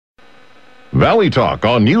Valley Talk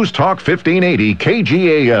on News Talk 1580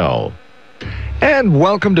 KGAL. And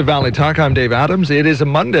welcome to Valley Talk. I'm Dave Adams. It is a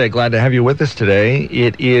Monday. Glad to have you with us today.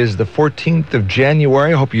 It is the 14th of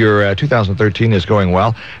January. I hope your 2013 is going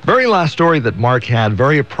well. Very last story that Mark had,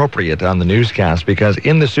 very appropriate on the newscast, because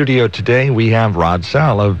in the studio today we have Rod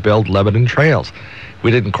Sell of Build Lebanon Trails.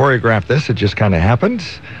 We didn't choreograph this. It just kind of happened.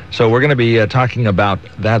 So we're going to be talking about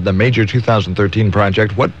that, the major 2013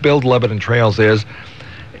 project, what Build Lebanon Trails is.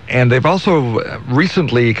 And they've also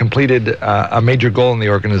recently completed a major goal in the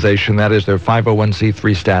organization. That is their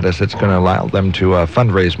 501c3 status. It's going to allow them to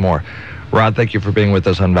fundraise more. Rod, thank you for being with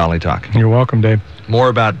us on Valley Talk. You're welcome, Dave. More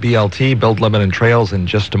about BLT, Build Lebanon Trails, in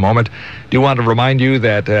just a moment. Do want to remind you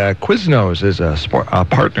that Quiznos is a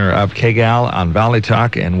partner of KGAL on Valley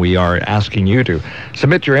Talk, and we are asking you to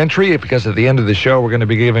submit your entry, because at the end of the show, we're going to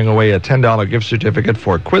be giving away a $10 gift certificate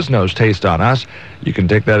for Quiznos Taste on Us. You can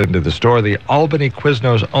take that into the store, the Albany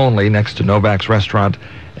Quiznos only, next to Novak's Restaurant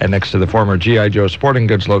and next to the former G.I. Joe Sporting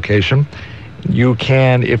Goods location. You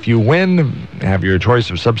can, if you win, have your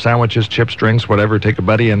choice of sub sandwiches, chips, drinks, whatever. Take a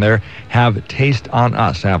buddy in there. Have Taste on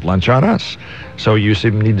Us. Have lunch on us. So you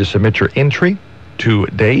need to submit your entry to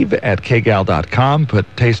dave@kgal.com. Put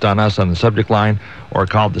Taste on Us on the subject line, or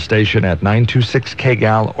call the station at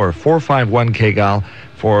 926-KGAL or 451-KGAL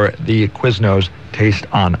for the Quiznos Taste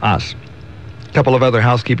on Us. A couple of other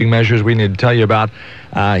housekeeping measures we need to tell you about.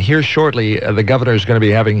 Here shortly, the governor is going to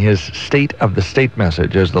be having his State of the State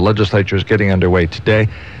message as the legislature is getting underway today.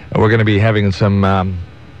 We're going to be having some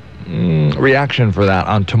reaction for that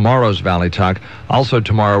on tomorrow's Valley Talk. Also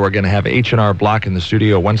tomorrow, we're going to have H&R Block in the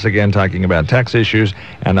studio once again talking about tax issues,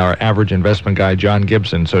 and our average investment guy, John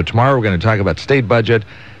Gibson. So tomorrow we're going to talk about state budget,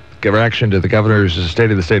 give reaction to the governor's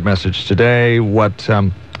State of the State message today, what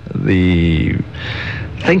the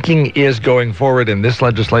thinking is going forward in this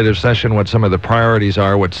legislative session, what some of the priorities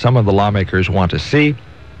are, what some of the lawmakers want to see,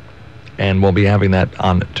 and we'll be having that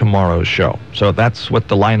on tomorrow's show. So that's what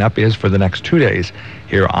the lineup is for the next 2 days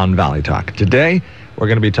here on Valley Talk. Today, we're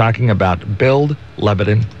going to be talking about Build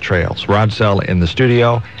Lebanon Trails. Rod Sell in the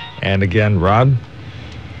studio. And again, Rod,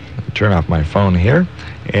 turn off my phone here.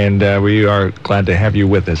 And we are glad to have you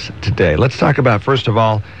with us today. Let's talk about, first of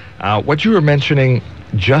all, what you were mentioning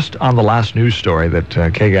just on the last news story that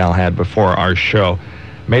KGAL had before our show.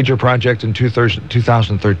 Major project in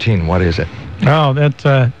 2013. What is it? Oh,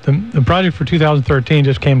 the project for 2013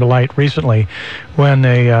 just came to light recently when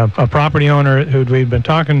a property owner who we've been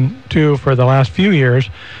talking to for the last few years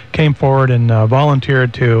came forward and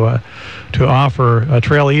volunteered to offer a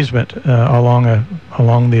trail easement along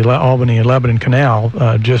the Albany and Lebanon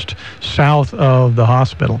Canal, just south of the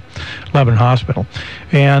hospital, Lebanon Hospital.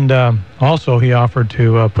 And also he offered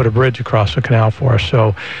to put a bridge across the canal for us.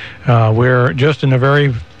 So we're just in the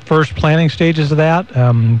very first planning stages of that.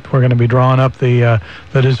 We're going to be drawing up the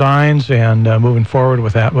designs and moving forward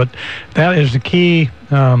with that. But that is the key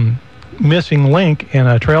missing link in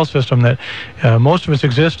a trail system that most of it's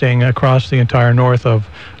existing across the entire north of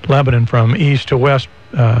Lebanon from east to west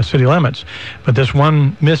city limits. But this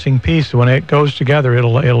one missing piece, when it goes together,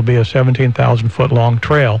 it'll be a 17,000-foot long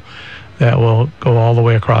trail that will go all the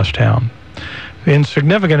way across town.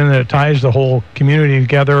 Insignificant in that it ties the whole community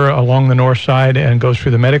together along the north side and goes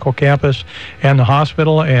through the medical campus and the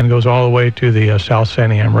hospital and goes all the way to the South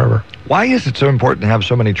Santiam River. Why is it so important to have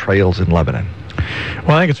so many trails in Lebanon?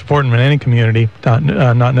 Well, I think it's important in any community,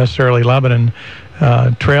 not necessarily Lebanon.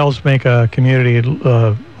 Trails make a community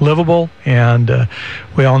livable, and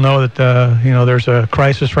we all know that there's a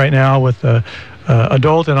crisis right now with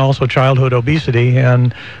adult and also childhood obesity,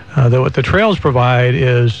 and what the trails provide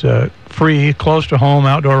is free, close to home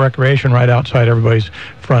outdoor recreation right outside everybody's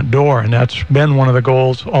front door. And that's been one of the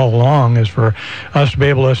goals all along, is for us to be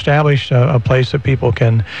able to establish a place that people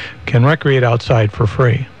can recreate outside for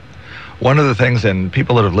free. One of the things, and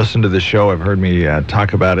people that have listened to this show have heard me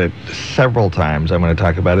talk about it several times. I'm going to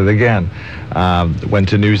talk about it again. Went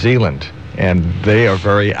to New Zealand, and they are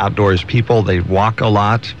very outdoors people. They walk a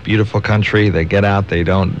lot, beautiful country. They get out.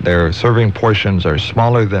 Their serving portions are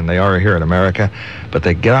smaller than they are here in America, but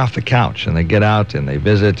they get off the couch and they get out and they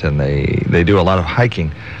visit and they do a lot of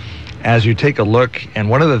hiking. As you take a look, and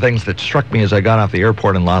one of the things that struck me as I got off the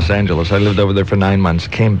airport in Los Angeles, I lived over there for 9 months,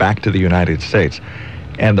 came back to the United States.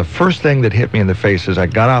 And the first thing that hit me in the face is I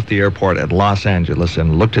got off the airport at Los Angeles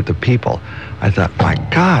and looked at the people. I thought, my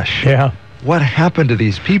gosh. Yeah. What happened to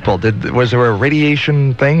these people? Was there a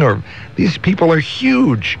radiation thing? Or these people are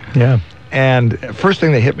huge. Yeah. And first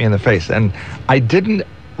thing that hit me in the face, and I didn't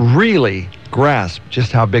really grasp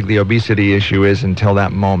just how big the obesity issue is until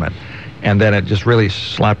that moment. And then it just really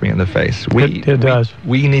slapped me in the face. It does.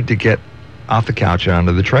 We need to get off the couch and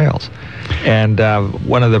onto the trails. And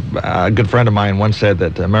one of a good friend of mine once said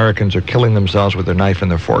that Americans are killing themselves with their knife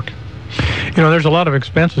and their fork. There's a lot of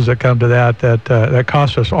expenses that come to that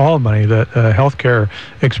cost us all money. That healthcare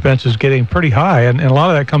expenses getting pretty high, and a lot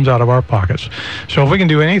of that comes out of our pockets. So if we can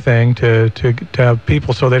do anything to have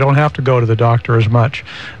people so they don't have to go to the doctor as much,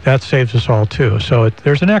 that saves us all too. So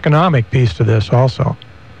there's an economic piece to this also.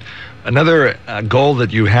 Another goal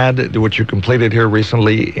that you had, which you completed here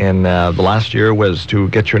recently in the last year, was to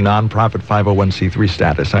get your nonprofit 501c3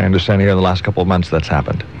 status. I understand here in the last couple of months that's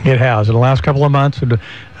happened. It has. In the last couple of months,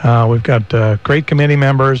 we've got great committee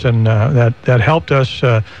members, and that helped us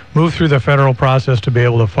move through the federal process to be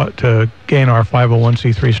able to gain our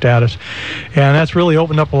 501c3 status. And that's really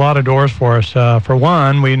opened up a lot of doors for us. For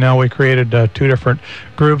one, we created two different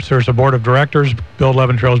groups. There's a board of directors, Build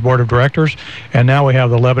Lebanon Trails board of directors, and now we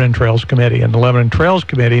have the Lebanon Trails Committee. And the Lebanon Trails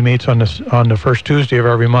Committee meets on the first Tuesday of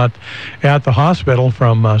every month at the hospital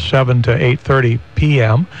from 7 to 8:30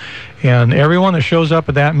 p.m. And everyone that shows up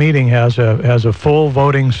at that meeting has a full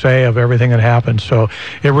voting say of everything that happens. So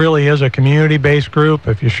it really is a community-based group.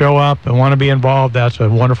 If you show up and want to be involved, that's a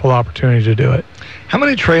wonderful opportunity to do it. How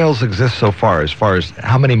many trails exist so far as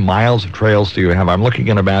how many miles of trails do you have? I'm looking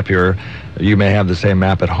at a map here. You may have the same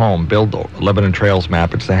map at home. Build Lebanon Trails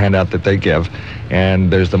map. It's the handout that they give.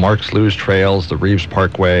 And there's the Mark Sluice Trails, the Reeves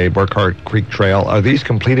Parkway, Burkhart Creek Trail. Are these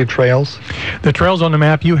completed trails? The trails on the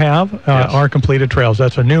map you have Yes. are completed trails.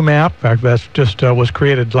 That's a new map. In fact, that's just was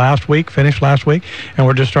created finished last week, and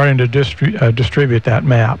we're just starting to distribute that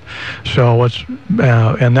map. So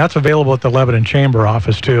and that's available at the Lebanon Chamber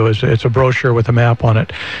office too. It's a brochure with a map on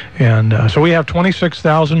it. And so we have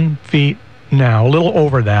 26,000 feet now, a little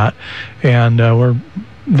over that, and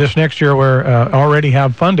this next year we're already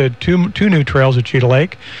have funded two new trails at Cheetah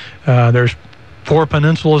Lake. There's 4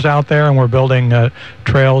 peninsulas out there, and we're building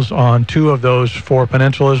trails on 2 of those 4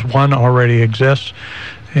 peninsulas. One already exists,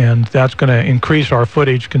 and that's going to increase our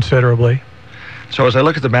footage considerably. So as I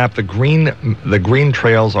look at the map, the green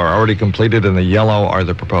trails are already completed, and the yellow are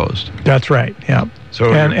the proposed. That's right, yeah.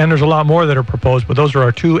 So and there's a lot more that are proposed, but those are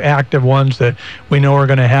our 2 active ones that we know are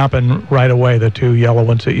going to happen right away, the 2 yellow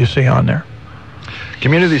ones that you see on there.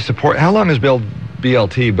 Community support. How long has Build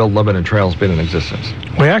Lebanon Trails, been in existence?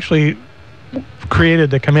 We actually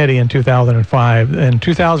created the committee in 2005. In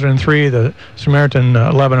 2003, the Samaritan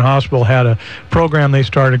Lebanon Hospital had a program they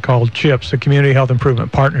started called CHIPS, the Community Health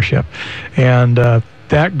Improvement Partnership. And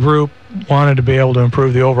that group wanted to be able to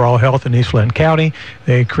improve the overall health in East Linn County.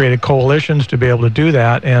 They created coalitions to be able to do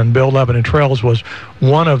that, and Build Lebanon Trails was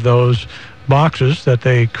one of those boxes that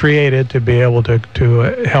they created to be able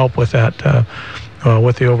to help with that,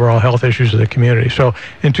 with the overall health issues of the community. So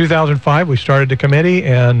in 2005, we started the committee,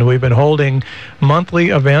 and we've been holding monthly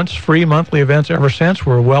events, free monthly events ever since.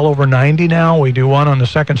 We're well over 90 now. We do one on the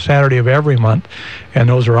second Saturday of every month, and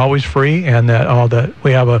those are always free. And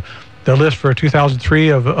we have the list for 2003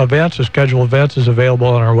 of events, the scheduled events, is available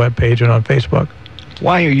on our webpage and on Facebook.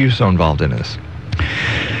 Why are you so involved in this?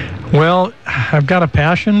 Well, I've got a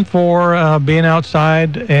passion for being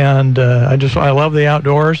outside, and I love the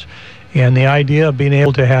outdoors. And the idea of being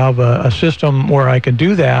able to have a system where I can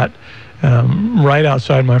do that right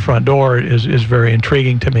outside my front door is very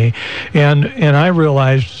intriguing to me. And I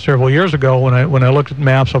realized several years ago when I looked at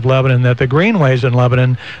maps of Lebanon that the greenways in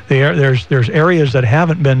Lebanon, there's areas that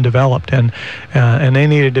haven't been developed, and they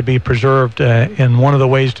needed to be preserved. And one of the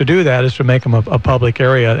ways to do that is to make them a public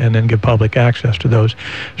area and then give public access to those.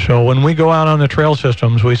 So when we go out on the trail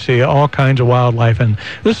systems, we see all kinds of wildlife, and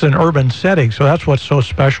this is an urban setting, so that's what's so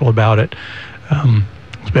special about it.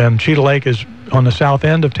 And Cheetah Lake is on the south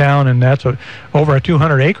end of town, and that's over a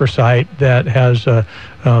 200-acre site that has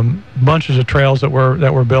bunches of trails that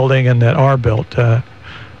we're building and that are built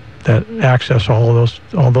that access all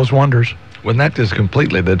those wonders. When that is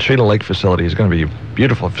completely, the Cheetah Lake facility is going to be a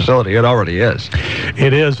beautiful facility. It already is.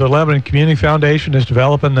 It is. The Lebanon Community Foundation is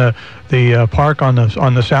developing the park on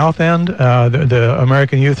the south end. The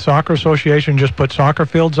American Youth Soccer Association just put soccer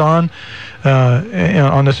fields on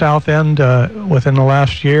the south end within the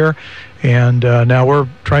last year. And now we're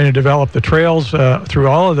trying to develop the trails through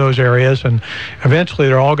all of those areas, and eventually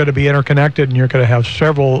they're all going to be interconnected, and you're going to have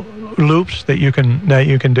several loops that you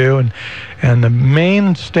can do, and the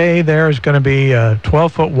mainstay there is going to be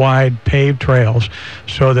 12-foot wide paved trails,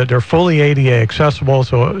 so that they're fully ADA accessible.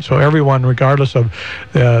 So everyone, regardless of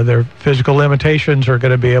their physical limitations, are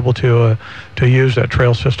going to be able to use that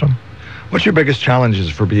trail system. What's your biggest challenges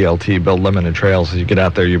for BLT, Build Lebanon Trails, as you get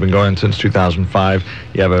out there? You've been going since 2005.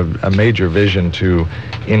 You have a major vision to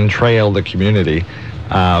entrail the community.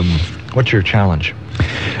 What's your challenge?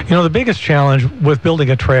 The biggest challenge with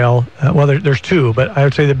building a trail, well, there's two, but I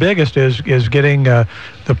would say the biggest is getting the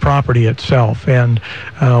property itself. And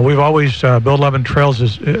we've always, Build Lebanon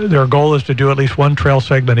Trails, their goal is to do at least one trail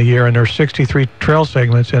segment a year, and there's 63 trail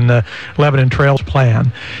segments in the Lebanon Trails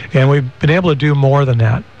plan. And we've been able to do more than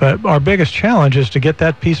that. But our biggest challenge is to get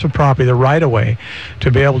that piece of property, the right-of-way,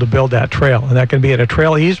 to be able to build that trail. And that can be in a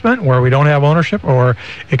trail easement where we don't have ownership, or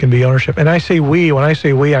it can be ownership. And I say we, when I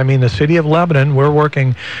say we, I mean the city of Lebanon. We're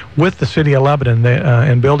working with the city of Lebanon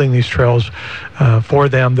and building these trails for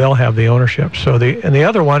them. They'll have the ownership. And the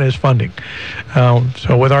other one is funding.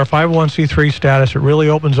 So with our 501c3 status, it really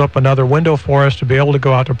opens up another window for us to be able to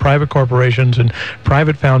go out to private corporations and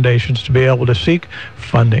private foundations to be able to seek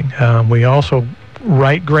funding. We also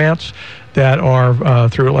write grants that are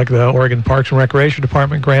through like the Oregon Parks and Recreation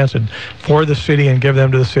Department grants and for the city, and give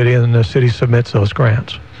them to the city, and then the city submits those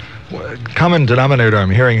grants. Common denominator I'm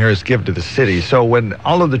hearing here is give to the city. So when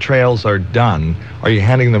all of the trails are done, are you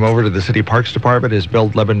handing them over to the city parks department? Is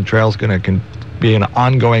Build Lebanon Trails going to be an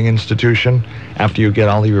ongoing institution after you get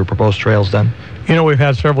all of your proposed trails done? We've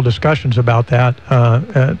had several discussions about that.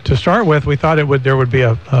 To start with, we thought there would be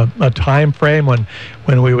a time frame when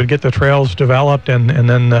we would get the trails developed, and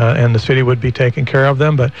then the city would be taking care of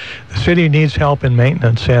them. But the city needs help in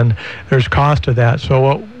maintenance, and there's cost to that.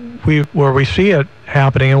 So where we see it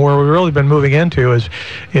happening, and where we've really been moving into,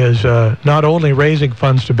 is not only raising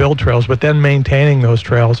funds to build trails, but then maintaining those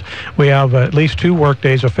trails. We have at least 2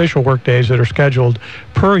 workdays, official workdays, that are scheduled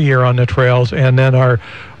per year on the trails, and then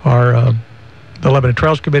the Lebanon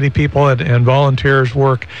Trails Committee people and volunteers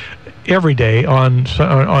work every day on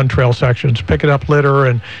trail sections, picking up litter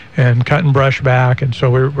and cutting brush back. And so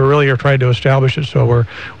we really are trying to establish it, so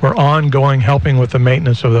we're ongoing helping with the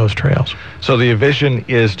maintenance of those trails. So the vision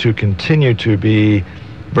is to continue to be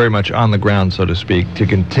very much on the ground, so to speak, to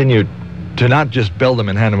continue to not just build them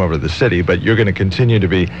and hand them over to the city, but you're going to continue to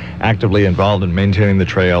be actively involved in maintaining the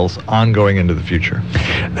trails ongoing into the future.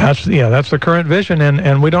 That's the current vision,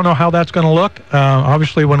 and we don't know how that's going to look.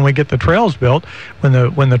 Obviously, when we get the trails built, when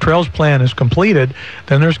the trails plan is completed,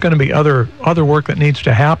 then there's going to be other work that needs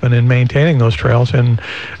to happen in maintaining those trails. And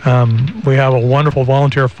we have a wonderful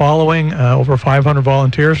volunteer following. Over 500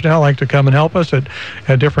 volunteers now like to come and help us at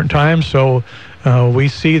different times. So we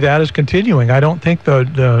see that as continuing. I don't think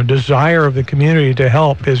the desire of the community to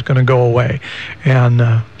help is going to go away.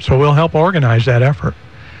 And so we'll help organize that effort.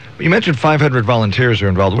 You mentioned 500 volunteers are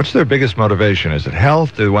involved. What's their biggest motivation? Is it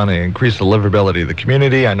health? Do they want to increase the livability of the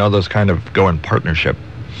community? I know those kind of go in partnership.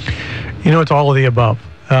 It's all of the above.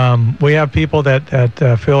 We have people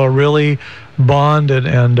that feel a really bond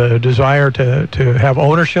and a desire to have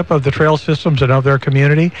ownership of the trail systems and of their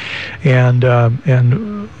community, and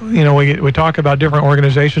we talk about different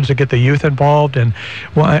organizations that get the youth involved, and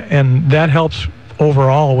that helps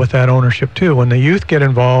overall with that ownership too. When the youth get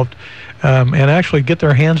involved and actually get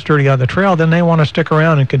their hands dirty on the trail, then they want to stick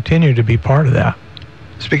around and continue to be part of that.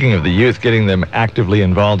 Speaking of the youth, getting them actively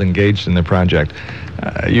involved, engaged in the project,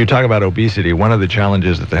 you talk about obesity. One of the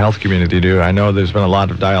challenges that the health community do, I know there's been a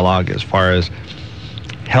lot of dialogue as far as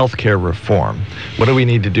healthcare reform. What do we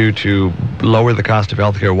need to do to lower the cost of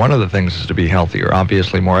healthcare? One of the things is to be healthier.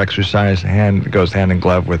 Obviously, more exercise goes hand in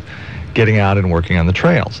glove with getting out and working on the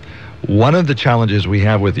trails. One of the challenges we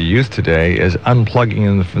have with the youth today is unplugging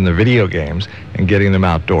them from the video games and getting them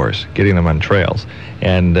outdoors, getting them on trails.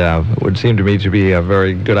 And it would seem to me to be a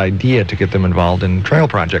very good idea to get them involved in trail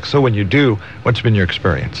projects. So when you do, what's been your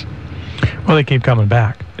experience? Well, they keep coming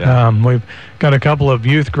back. Yeah. We've got a couple of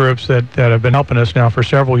youth groups that have been helping us now for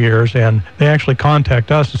several years, and they actually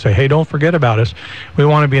contact us and say, hey, don't forget about us. We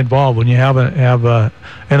want to be involved. When you have an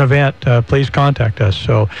event, please contact us.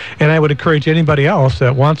 And I would encourage anybody else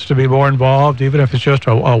that wants to be more involved, even if it's just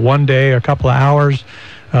a one day, a couple of hours,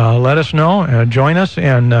 let us know, join us,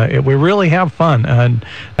 and we really have fun. And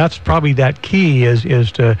that's probably that key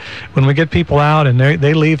is to, when we get people out and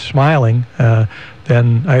they leave smiling,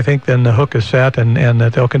 then I think then the hook is set, and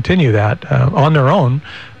that they'll continue that on their own.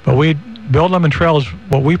 But Build Lebanon Trails,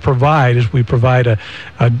 what we provide is we provide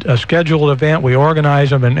a scheduled event. We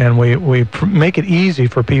organize them, and we make it easy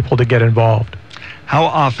for people to get involved. How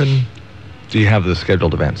often do you have the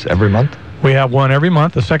scheduled events? Every month? We have one every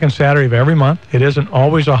month, the second Saturday of every month. It isn't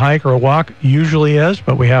always a hike or a walk, usually is,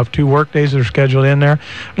 but we have 2 work days that are scheduled in there.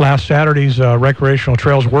 Last Saturday's Recreational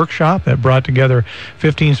Trails Workshop that brought together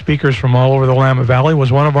 15 speakers from all over the Willamette Valley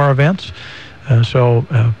was one of our events.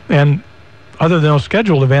 And other than those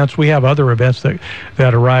scheduled events, we have other events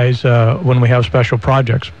that arise when we have special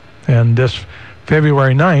projects. And this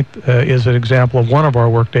February 9th is an example of one of our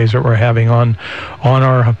work days that we're having on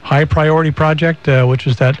our high priority project, which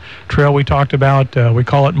is that trail we talked about. We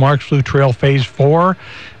call it Marks Blue Trail Phase 4,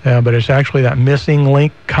 but it's actually that missing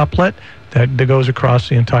link couplet that goes across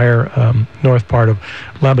the entire north part of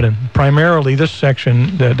Lebanon. Primarily, this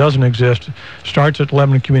section that doesn't exist starts at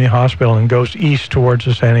Lebanon Community Hospital and goes east towards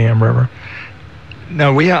the San Am River.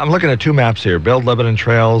 Now, I'm looking at two maps here. Build Lebanon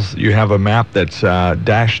Trails, you have a map that's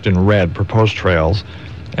dashed in red, proposed trails,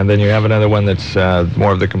 and then you have another one that's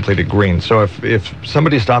more of the completed green. So if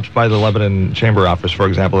somebody stops by the Lebanon Chamber office, for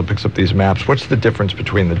example, and picks up these maps, what's the difference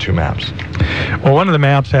between the two maps? Well, one of the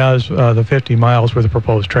maps has the 50 miles with the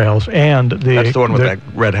proposed trails, and that's the one with that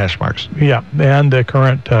red hash marks. Yeah, and the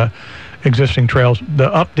current existing trails.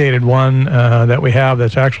 The updated one that we have,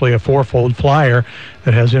 that's actually a four-fold flyer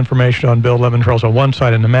that has information on Build Lebanon Trails on one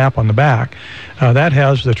side and the map on the back. That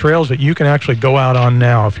has the trails that you can actually go out on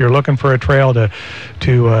now. If you're looking for a trail to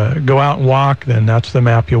go out and walk, then that's the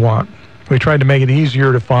map you want. We tried to make it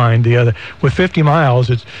easier to find. With 50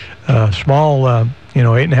 miles, it's a small,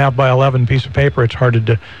 8.5 by 11 piece of paper. It's hard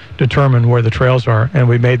to determine where the trails are, and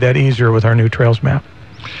we made that easier with our new trails map.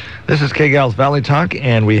 This is KGAL's Valley Talk,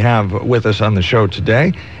 and we have with us on the show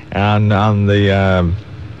today, and on the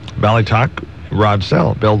Valley Talk, Rod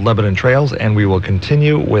Sell, Build Lebanon Trails, and we will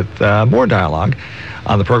continue with more dialogue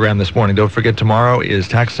on the program this morning. Don't forget, tomorrow is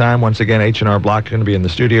tax time. Once again, H&R Block is going to be in the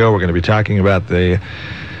studio. We're going to be talking about the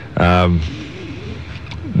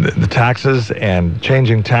taxes and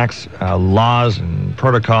changing tax laws and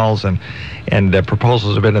protocols, and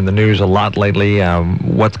proposals have been in the news a lot lately.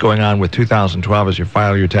 What's going on with 2012 as you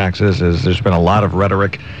file your taxes is there's been a lot of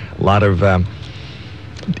rhetoric, a lot of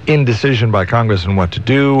indecision by Congress on what to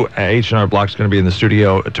do. H&R Block's going to be in the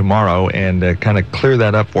studio tomorrow and kind of clear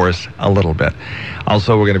that up for us a little bit.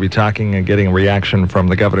 Also, we're going to be talking and getting a reaction from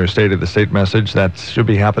the governor's State of the State message. That should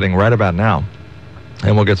be happening right about now.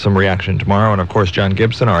 And we'll get some reaction tomorrow. And, of course, John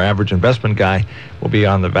Gibson, our average investment guy, will be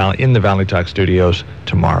in the Valley Talk studios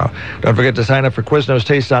tomorrow. Don't forget to sign up for Quiznos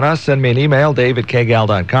Taste on Us. Send me an email,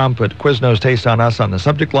 dave@kgal.com. Put Quiznos Taste on Us on the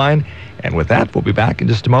subject line. And with that, we'll be back in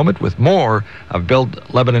just a moment with more of Build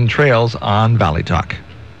Lebanon Trails on Valley Talk.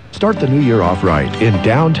 Start the new year off right in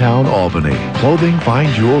downtown Albany. Clothing,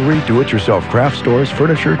 fine jewelry, do-it-yourself craft stores,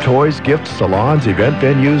 furniture, toys, gifts, salons, event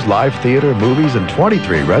venues, live theater, movies, and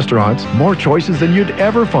 23 restaurants. More choices than you'd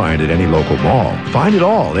ever find at any local mall. Find it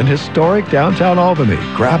all in historic downtown Albany.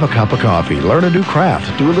 Grab a cup of coffee, learn a new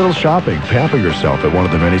craft, do a little shopping, pamper yourself at one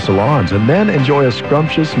of the many salons, and then enjoy a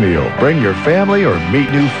scrumptious meal. Bring your family or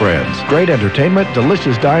meet new friends. Great entertainment,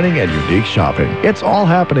 delicious dining, and unique shopping. It's all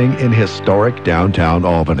happening in historic downtown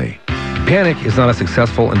Albany. Panic is not a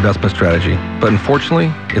successful investment strategy, but unfortunately,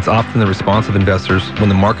 it's often the response of investors when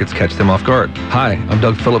the markets catch them off guard. Hi, I'm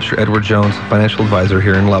Doug Phillips, your Edward Jones financial advisor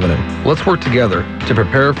here in Lebanon. Let's work together to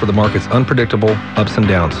prepare for the market's unpredictable ups and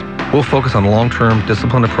downs. We'll focus on a long-term,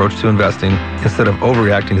 disciplined approach to investing instead of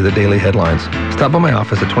overreacting to the daily headlines. Stop by my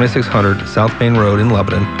office at 2600 South Main Road in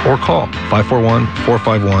Lebanon or call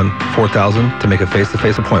 541-451-4000 to make a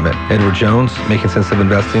face-to-face appointment. Edward Jones, Making Sense of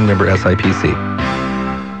Investing, member SIPC.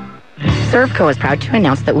 Servco is proud to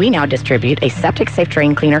announce that we now distribute a septic-safe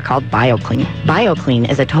drain cleaner called BioClean. BioClean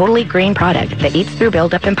is a totally green product that eats through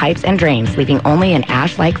buildup in pipes and drains, leaving only an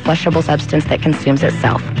ash-like flushable substance that consumes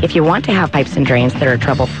itself. If you want to have pipes and drains that are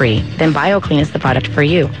trouble-free, then BioClean is the product for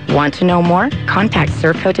you. Want to know more? Contact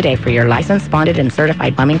Servco today for your licensed, bonded, and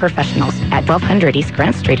certified plumbing professionals at 1200 East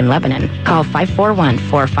Grant Street in Lebanon. Call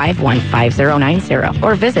 541-451-5090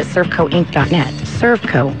 or visit servcoinc.net.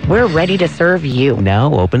 Servco, we're ready to serve you.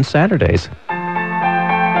 Now open Saturdays.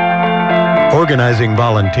 Organizing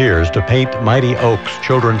volunteers to paint Mighty Oaks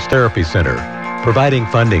Children's Therapy Center, providing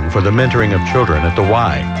funding for the mentoring of children at the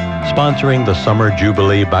Y, sponsoring the Summer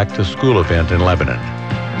Jubilee Back to School event in Lebanon.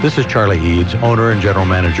 This is Charlie Eads, owner and general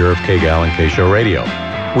manager of KGAL and KShow Radio.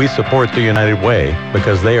 We support the United Way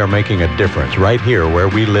because they are making a difference right here where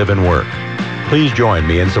we live and work. Please join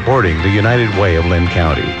me in supporting the United Way of Lynn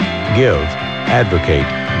County. Give, advocate,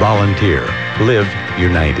 volunteer, live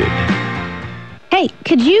united. Hey,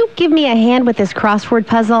 could you give me a hand with this crossword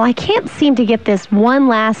puzzle? I can't seem to get this one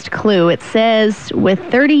last clue. It says, with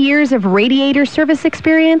 30 years of radiator service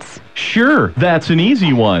experience? Sure, that's an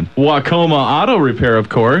easy one. Wacoma Auto Repair, of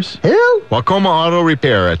course. Who? Wacoma Auto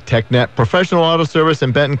Repair, a TechNet professional auto service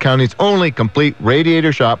in Benton County's only complete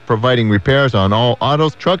radiator shop, providing repairs on all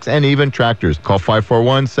autos, trucks, and even tractors. Call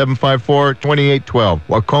 541-754-2812.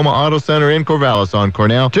 Wacoma Auto Center in Corvallis on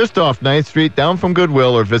Cornell, just off 9th Street, down from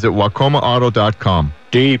Goodwill, or visit wacomaauto.com.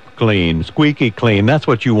 Deep clean, squeaky clean, that's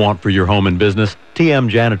what you want for your home and business. TM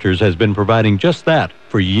Janitors has been providing just that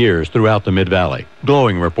for years throughout the Mid-Valley.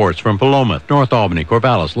 Glowing reports from Philomath, North Albany,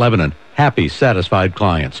 Corvallis, Lebanon. Happy, satisfied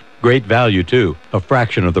clients. Great value, too. A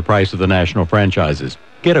fraction of the price of the national franchises.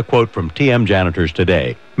 Get a quote from TM Janitors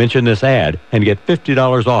today. Mention this ad and get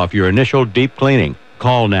 $50 off your initial deep cleaning.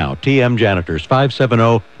 Call now, TM Janitors,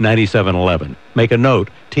 570-9711. Make a note,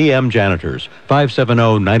 TM Janitors,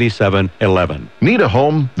 570-9711. Need a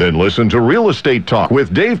home? Then listen to Real Estate Talk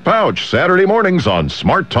with Dave Pouch, Saturday mornings on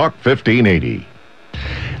Smart Talk 1580.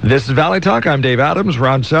 This is Valley Talk. I'm Dave Adams.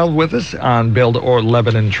 Rod Seld with us on Build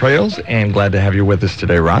Lebanon Trails, and glad to have you with us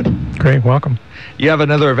today, Rod. Great, welcome. You have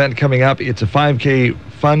another event coming up. It's a 5K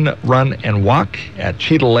fun, run, and walk at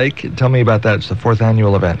Cheetah Lake. Tell me about that. It's the 4th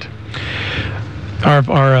annual event. Our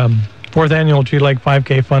 4th annual Cheetah Lake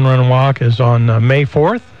 5K Fun Run and Walk is on May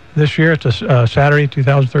 4th this year. It's a Saturday,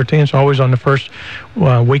 2013. It's always on the first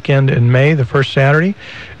weekend in May, the first Saturday.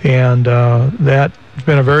 And that's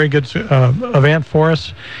been a very good event for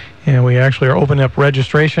us. And we actually are opening up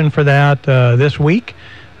registration for that this week.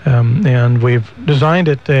 And we've designed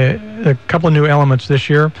it a couple of new elements this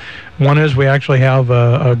year. One is we actually have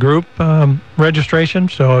a group registration.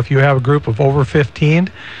 So if you have a group of over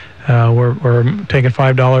 15, we're taking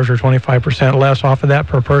 $5 or 25% less off of that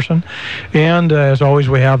per person. And as always,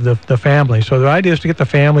 we have the family. So the idea is to get the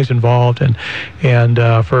families involved, and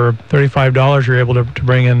for $35, you're able to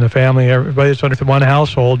bring in the family. Everybody that's under one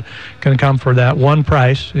household can come for that one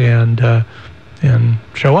price and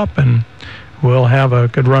show up, and we'll have a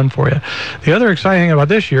good run for you. The other exciting thing about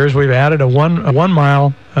this year is we've added a one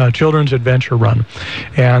mile children's adventure run,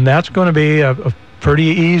 and that's going to be a pretty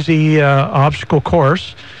easy obstacle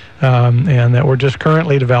course. And that we're just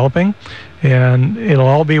currently developing, and it'll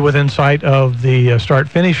all be within sight of the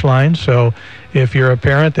start-finish line. So if you're a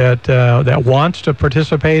parent that wants to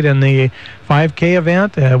participate in the 5K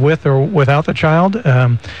event with or without the child,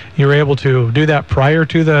 you're able to do that prior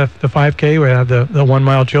to the 5K. We have the 1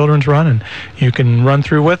 mile children's run, and you can run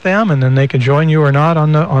through with them, and then they can join you or not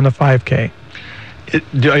on the 5K.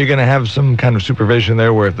 Are you going to have some kind of supervision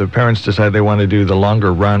there where if the parents decide they want to do the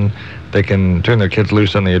longer run, they can turn their kids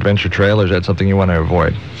loose on the adventure trail, or is that something you want to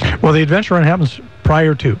avoid? Well, the adventure run happens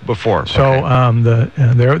prior to. Before. So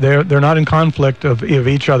okay. They're not in conflict of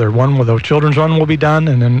each other. One with the children's run will be done,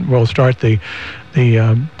 and then we'll start the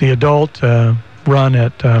adult run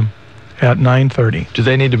at 9:30. Do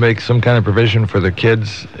they need to make some kind of provision for the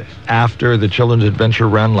kids after the children's adventure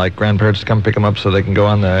run, like grandparents to come pick them up so they can go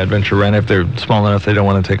on the adventure run if they're small enough they don't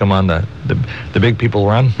want to take them on the big people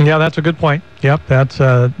run? Yeah, that's a good point. Yep, that's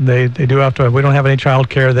they do have to. We don't have any child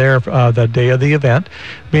care there the day of the event.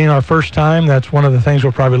 Being our first time, that's one of the things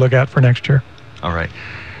we'll probably look at for next year. All right.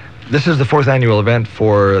 This is the 4th annual event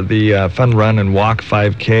for the Fun Run and Walk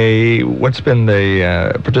 5K. What's been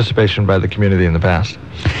the participation by the community in the past?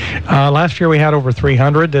 Last year we had over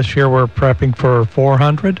 300. This year we're prepping for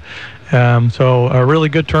 400. So a really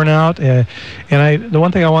good turnout. The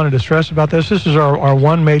one thing I wanted to stress about this is our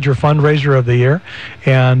one major fundraiser of the year,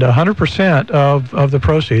 and 100% of the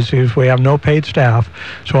proceeds, we have no paid staff,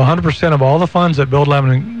 so 100% of all the funds that Build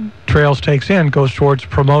Lebanon Trails takes in goes towards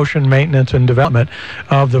promotion, maintenance, and development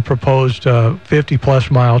of the proposed 50-plus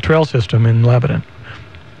mile trail system in Lebanon.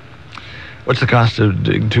 What's the cost to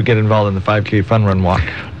get involved in the 5K Fun Run Walk?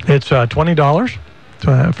 It's $20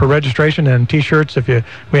 for registration, and T-shirts.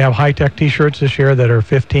 We have high-tech T-shirts this year that are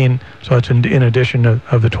 $15, so it's in addition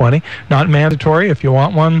of the $20. Not mandatory. If you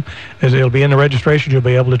want one, it'll be in the registration. You'll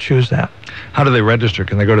be able to choose that. How do they register?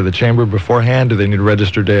 Can they go to the chamber beforehand? Do they need to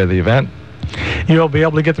register day of the event? You'll be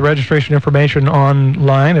able to get the registration information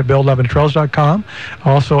online at buildlebanontrails.com.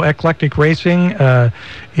 Also, Eclectic Racing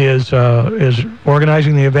is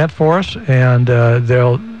organizing the event for us, and they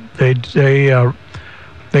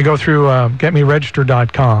go through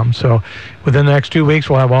getmeregistered.com. So within the next 2 weeks,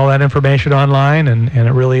 we'll have all that information online, and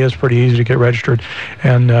it really is pretty easy to get registered.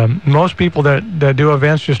 And most people that do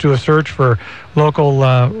events just do a search for local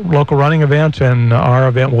running events, and our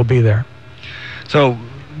event will be there. So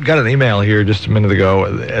got an email here just a minute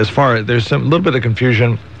ago. There's a little bit of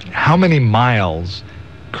confusion. How many miles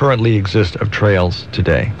currently exist of trails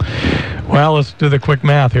today? Well, let's do the quick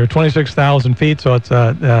math here. 26,000 feet, so it's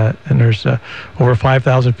and there's over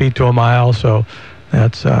 5,000 feet to a mile, so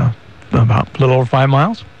that's about a little over 5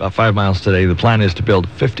 miles. About 5 miles today. The plan is to build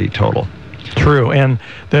 50 total. True, and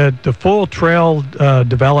the full trail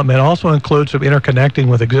development also includes some interconnecting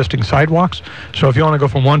with existing sidewalks. So if you want to go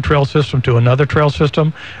from one trail system to another trail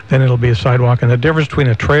system, then it'll be a sidewalk. And the difference between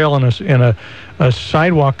a trail and a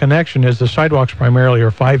sidewalk connection is the sidewalks primarily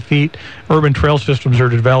are 5 feet. Urban trail systems are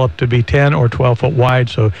developed to be 10 or 12 foot wide,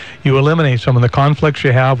 so you eliminate some of the conflicts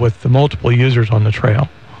you have with the multiple users on the trail.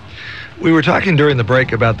 We were talking during the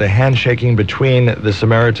break about the handshaking between the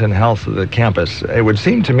Samaritan Health of the campus. It would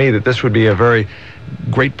seem to me that this would be a very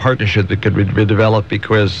great partnership that could be developed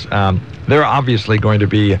because they're obviously going to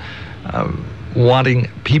be wanting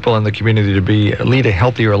people in the community to lead a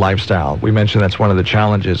healthier lifestyle. We mentioned that's one of the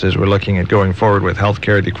challenges as we're looking at going forward with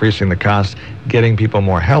healthcare, decreasing the cost, getting people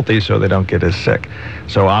more healthy so they don't get as sick.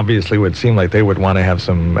 So obviously it would seem like they would want to have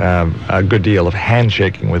some a good deal of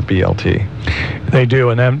handshaking with BLT. They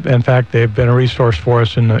do, and in fact, they've been a resource for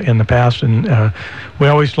us in the past. And we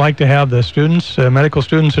always like to have the students, medical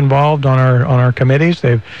students, involved on our committees.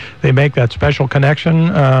 They make that special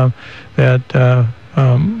connection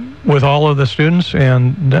with all of the students,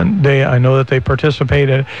 and I know that they participate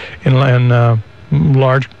in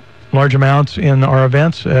large amounts in our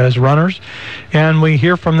events as runners, and we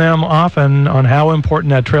hear from them often on how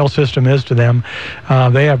important that trail system is to them.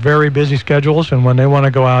 They have very busy schedules, and when they want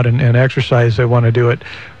to go out and exercise, they want to do it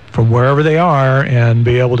from wherever they are and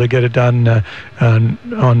be able to get it done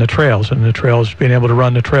on the trails. And the trails, being able to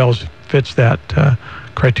run the trails fits that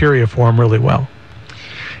criteria for them really well.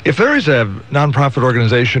 If there is a nonprofit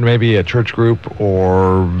organization, maybe a church group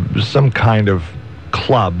or some kind of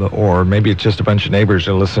club, or maybe it's just a bunch of neighbors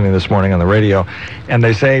that are listening this morning on the radio, and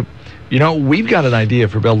they say, you know, we've got an idea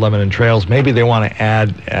for Build Lebanon Trails. Maybe they want to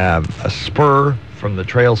add a spur from the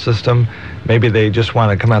trail system. Maybe they just want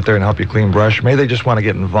to come out there and help you clean brush. Maybe they just want to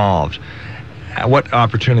get involved. What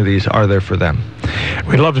opportunities are there for them?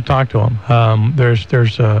 We'd love to talk to them.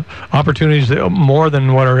 There's opportunities more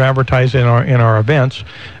than what are advertised in our events.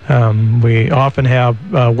 We often have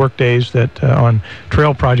work days that on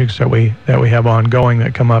trail projects that we have ongoing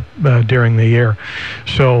that come up during the year.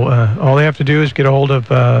 So all they have to do is get a hold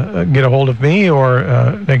of me,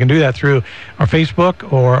 or they can do that through our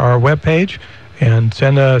Facebook or our webpage. And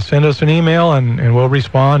send us an email, and we'll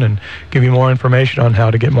respond and give you more information on how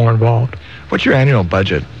to get more involved. What's your annual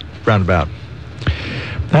budget, roundabout?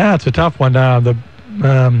 That's a tough one.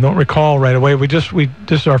 Don't recall right away. This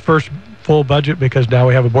is our first full budget because now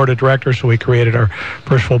we have a board of directors, so we created our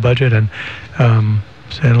first full budget, and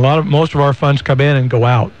most of our funds come in and go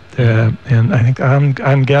out. And I think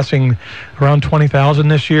I'm guessing around $20,000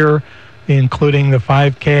 this year, including the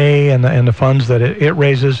 5K and the funds that it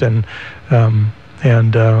raises and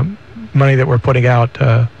money that we're putting out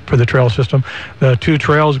for the trail system. The 2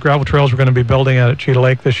 gravel trails we're going to be building out at Cheetah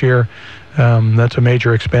Lake this year. That's a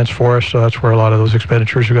major expense for us, so that's where a lot of those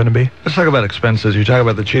expenditures are going to be. Let's talk about expenses. You talk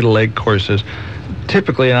about the Cheetah Lake courses.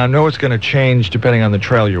 Typically, and I know it's going to change depending on the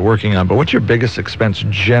trail you're working on, but what's your biggest expense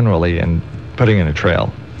generally in putting in a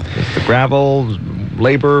trail? Is the gravel,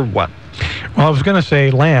 labor, what? Well, I was going to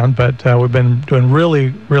say land, but we've been doing really,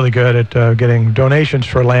 really good at getting donations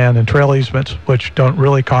for land and trail easements, which don't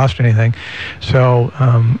really cost anything. So,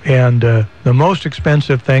 the most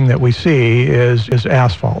expensive thing that we see is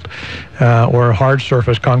asphalt, or hard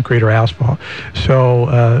surface concrete or asphalt. So,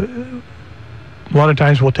 a lot of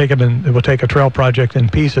times we'll take a trail project in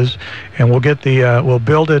pieces, and we'll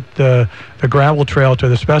build the gravel trail to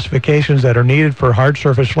the specifications that are needed for hard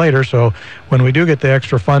surface later. So when we do get the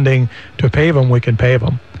extra funding to pave them, we can pave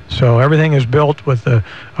them. So everything is built with a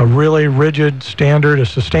really rigid standard, a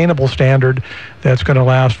sustainable standard that's going to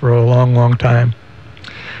last for a long, long time.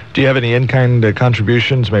 Do you have any in-kind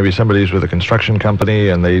contributions? Maybe somebody's with a construction company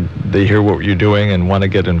and they hear what you're doing and want to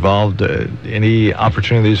get involved. Any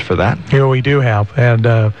opportunities for that? Here we do have, and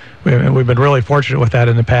we've been really fortunate with that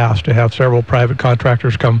in the past to have several private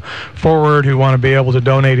contractors come forward who want to be able to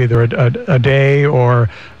donate either a day or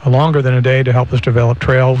longer than a day to help us develop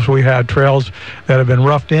trails. We had trails that have been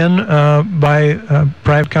roughed in by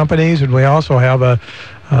private companies, and we also have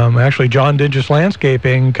actually, John Dinges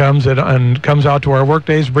Landscaping comes out to our work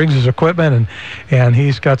days, brings his equipment, and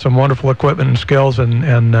he's got some wonderful equipment and skills,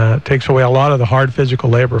 and takes away a lot of the hard physical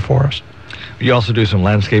labor for us. You also do some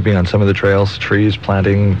landscaping on some of the trails, trees,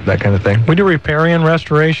 planting, that kind of thing? We do riparian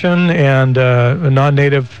restoration and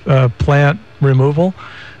non-native plant removal.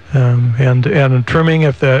 And trimming,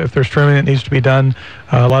 if there's trimming that needs to be done.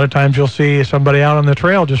 A lot of times you'll see somebody out on the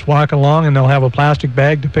trail just walking along, and they'll have a plastic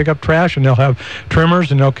bag to pick up trash, and they'll have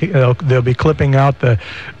trimmers, and they'll be clipping out the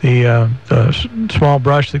small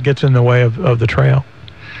brush that gets in the way of the trail.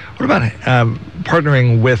 What about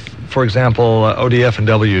partnering with, for example,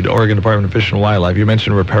 ODF&W, Oregon Department of Fish and Wildlife? You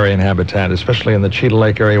mentioned riparian habitat, especially in the Cheetah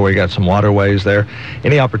Lake area where you got some waterways there.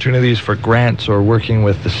 Any opportunities for grants or working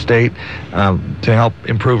with the state to help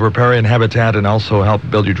improve riparian habitat and also help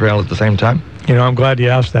build your trail at the same time? You know, I'm glad you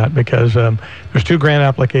asked that because there's 2 grant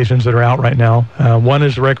applications that are out right now. One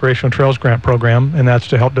is the Recreational Trails Grant Program, and that's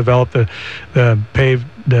to help develop the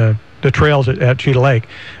trails at Cheetah Lake.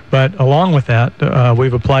 But along with that,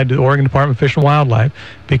 we've applied to the Oregon Department of Fish and Wildlife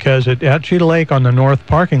because at Cheetah Lake on the north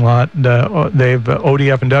parking lot,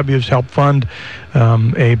 ODF&W's helped fund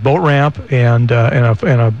a boat ramp and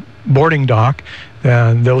a boarding dock.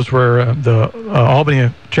 Those were the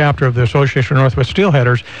Albany chapter of the Association of Northwest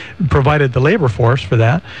Steelheaders provided the labor force for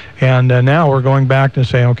that. And now we're going back and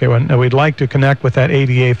saying, okay, well, we'd like to connect with that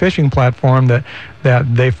ADA fishing platform that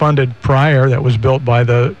they funded prior, that was built by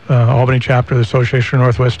the Albany chapter of the Association of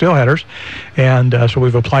Northwest Steelheaders. And so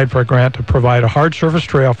we've applied for a grant to provide a hard surface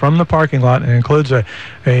trail from the parking lot, and includes a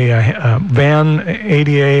van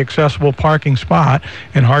ADA accessible parking spot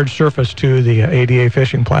and hard surface to the ADA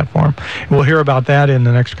fishing platform. We'll hear about that in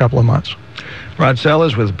the next couple of months. Rod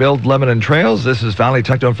Sellers with Build Lebanon Trails. This is Valley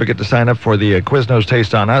Talk. Don't forget to sign up for the Quiznos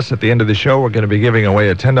Taste on Us. At the end of the show, we're going to be giving away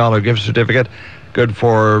a $10 gift certificate, good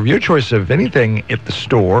for your choice of anything at the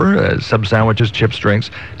store, sub sandwiches, chips, drinks.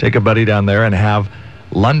 Take a buddy down there and have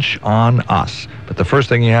lunch on us. But the first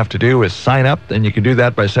thing you have to do is sign up, and you can do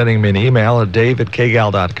that by sending me an email at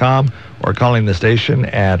dave@kgal.com or calling the station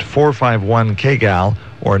at 451-KGAL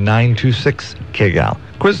or 926-KGAL.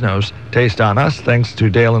 Quiznos Taste on Us. Thanks to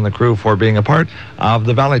Dale and the crew for being a part of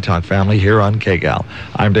the Valley Talk family here on KGAL.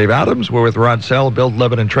 I'm Dave Adams. We're with Rod Sell, Build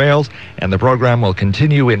Lebanon Trails, and the program will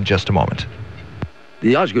continue in just a moment.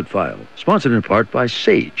 The Osgood File, sponsored in part by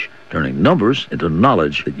Sage, turning numbers into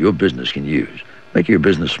knowledge that your business can use. Make your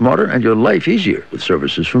business smarter and your life easier with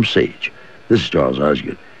services from Sage. This is Charles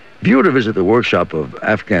Osgood. If you were to visit the workshop of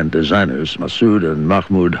Afghan designers Masood and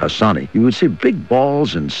Mahmoud Hassani, you would see big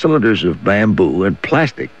balls and cylinders of bamboo and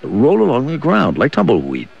plastic that roll along the ground like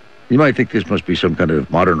tumbleweed. You might think this must be some kind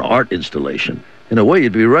of modern art installation. In a way,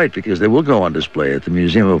 you'd be right, because they will go on display at the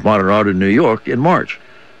Museum of Modern Art in New York in March.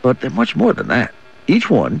 But they're much more than that.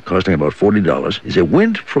 Each one, costing about $40, is a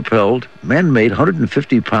wind-propelled, man-made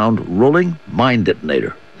 150-pound rolling mine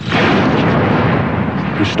detonator.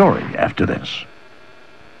 The story after this.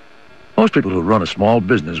 Most people who run a small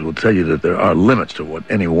business will tell you that there are limits to what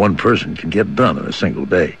any one person can get done in a single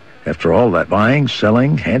day. After all that buying,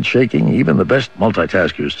 selling, handshaking, even the best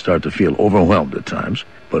multitaskers start to feel overwhelmed at times.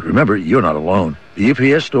 But remember, you're not alone. The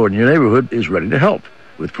UPS store in your neighborhood is ready to help.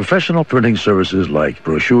 With professional printing services like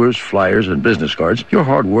brochures, flyers, and business cards, your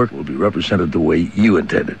hard work will be represented the way you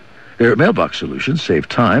intended. Their mailbox solutions save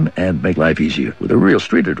time and make life easier with a real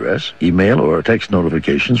street address, email or text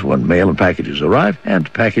notifications when mail and packages arrive,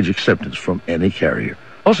 and package acceptance from any carrier.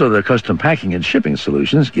 Also, their custom packing and shipping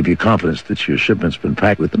solutions give you confidence that your shipment's been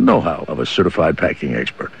packed with the know-how of a certified packing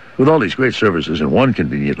expert. With all these great services in one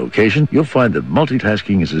convenient location, you'll find that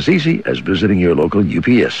multitasking is as easy as visiting your local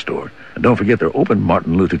UPS store. And don't forget they're open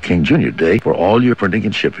Martin Luther King Jr. Day for all your printing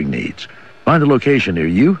and shipping needs. Find a location near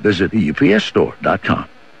you. Visit theupsstore.com.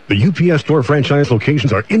 The UPS Store franchise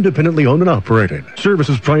locations are independently owned and operated.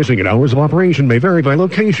 Services, pricing, and hours of operation may vary by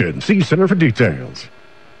location. See Center for details.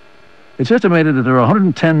 It's estimated that there are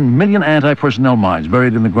 110 million anti-personnel mines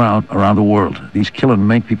buried in the ground around the world. These kill and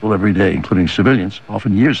maim people every day, including civilians,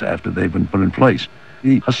 often years after they've been put in place.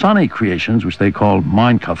 The Hassani creations, which they call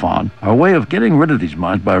mine kafan, are a way of getting rid of these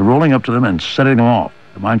mines by rolling up to them and setting them off.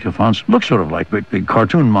 The mine kafans look sort of like big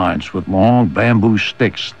cartoon mines with long bamboo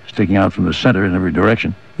sticks sticking out from the center in every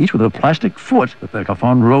direction, each with a plastic foot that the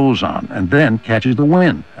kafan rolls on and then catches the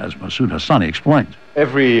wind, as Masood Hassani explains.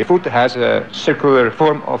 Every foot has a circular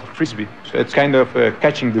form of frisbee. So it's kind of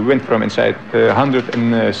catching the wind from inside.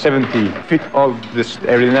 170 feet, all this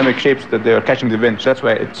aerodynamic shapes that they are catching the wind. So that's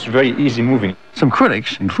why it's very easy moving. Some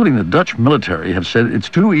critics, including the Dutch military, have said it's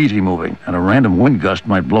too easy moving and a random wind gust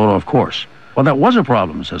might blow it off course. Well, that was a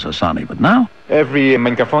problem, says Hassani, but now? Every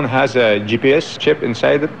microphone has a GPS chip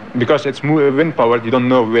inside it. Because it's wind-powered, you don't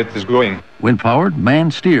know where it is going. Wind-powered,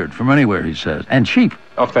 man-steered from anywhere, he says, and cheap.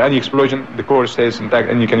 After any explosion, the core stays intact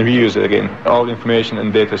and you can reuse it again. All information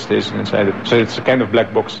and data stays inside it. So it's a kind of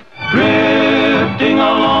black box. Drifting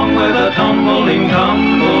along with a tumbling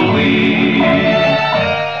tumbleweed.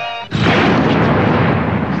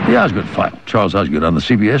 The Osgood File. Charles Osgood on the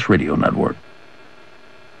CBS Radio Network.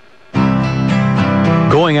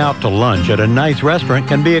 Going Going out to lunch at a nice restaurant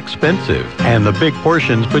can be expensive, and the big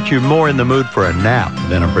portions put you more in the mood for a nap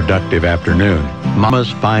than a productive afternoon.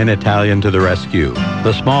 Mama's Fine Italian to the rescue.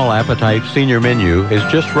 The small appetite senior menu is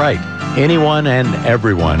just right. Anyone and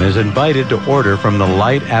everyone is invited to order from the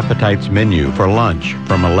Light Appetites menu for lunch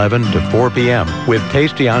from 11 to 4 p.m. with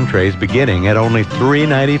tasty entrees beginning at only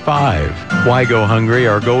 $3.95. Why go hungry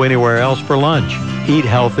or go anywhere else for lunch? Eat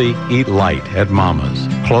healthy, eat light at Mama's.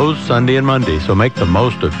 Closed Sunday and Monday, so make the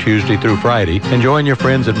most of Tuesday through Friday and join your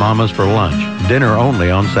friends at Mama's for lunch. Dinner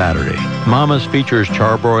only on Saturday. Mama's features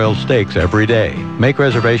charbroiled steaks every day. Make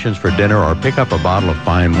reservations for dinner or pick up a bottle of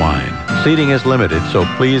fine wine. Seating is limited, so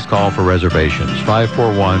please call for reservations.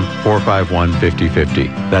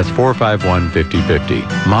 541-451-5050. That's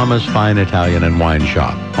 451-5050. Mama's Fine Italian and Wine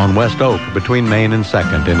Shop on West Oak between Main and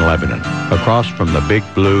 2nd in Lebanon, across from the Big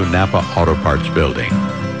Blue Napa Auto Parts Building.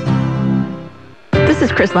 This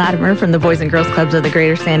is Chris Latimer from the Boys and Girls Clubs of the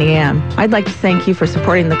Greater Sandy Am. I'd like to thank you for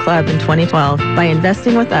supporting the club in 2012 by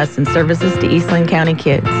investing with us in services to Eastland County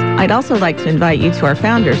kids. I'd also like to invite you to our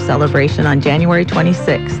Founders Celebration on January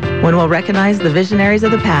 26th, when we'll recognize the visionaries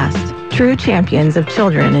of the past, true champions of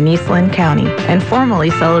children in Eastland County, and formally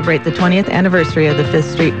celebrate the 20th anniversary of the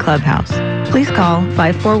 5th Street Clubhouse. Please call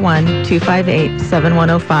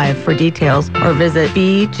 541-258-7105 for details or visit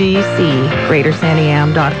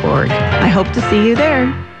bgcgreatersandyyam.org. I hope to see you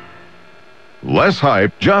there. Less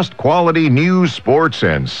hype, just quality news, sports,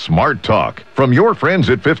 and smart talk from your friends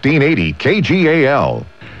at 1580 KGAL.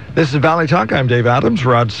 This is Valley Talk. I'm Dave Adams.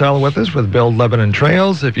 Rod Sell with us with Build Lebanon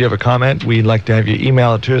Trails. If you have a comment, we'd like to have you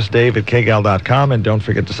email it to us, dave@kgal.com. And don't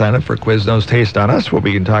forget to sign up for Quiznos Taste on Us. We'll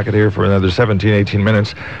be talking here for another 17, 18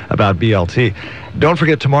 minutes about BLT. Don't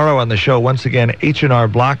forget, tomorrow on the show, once again, H&R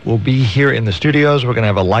Block will be here in the studios. We're going to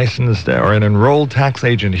have a licensed or an enrolled tax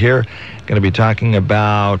agent here. Going to be talking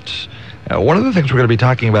about, one of the things we're going to be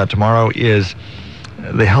talking about tomorrow is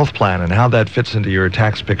the health plan and how that fits into your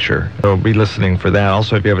tax picture. So be listening for that.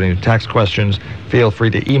 Also, if you have any tax questions, feel free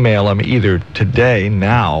to email them either today,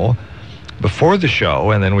 now, before the show,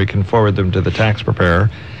 and then we can forward them to the tax preparer.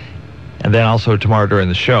 And then also tomorrow during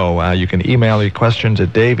the show, you can email your questions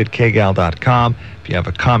at dave@kgal.com. If you have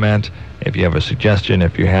a comment, if you have a suggestion,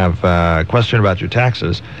 if you have a question about your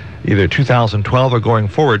taxes, either 2012 or going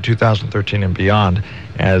forward, 2013 and beyond,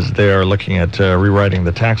 as they're looking at rewriting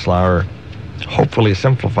the tax law, or hopefully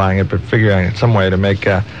simplifying it, but figuring out some way to make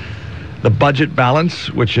the budget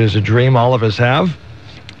balance, which is a dream all of us have,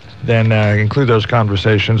 then include those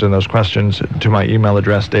conversations and those questions to my email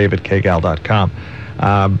address, dave@kgal.com.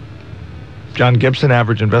 John Gibson,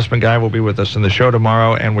 Average Investment Guy, will be with us in the show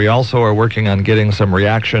tomorrow, and we also are working on getting some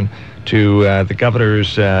reaction to the governor's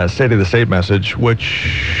State of the State message,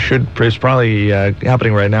 which is probably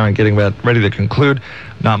happening right now and getting that ready to conclude.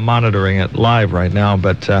 Not monitoring it live right now,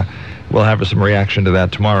 but we'll have some reaction to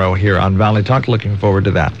that tomorrow here on Valley Talk. Looking forward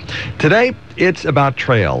to that. Today, it's about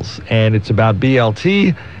trails, and it's about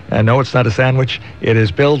BLT. No, it's not a sandwich. It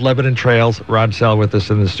is Build Lebanon Trails. Rod Sell with us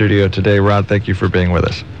in the studio today. Rod, thank you for being with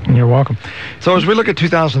us. You're welcome. So as we look at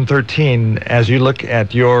 2013, as you look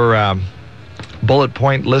at your bullet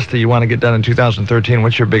point list that you want to get done in 2013,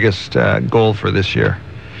 what's your biggest goal for this year?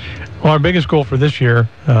 Well, our biggest goal for this year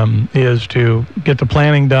is to get the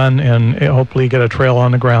planning done and hopefully get a trail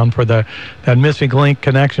on the ground for that missing link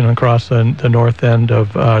connection across the north end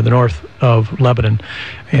of the north of Lebanon,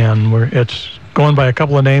 and it's going by a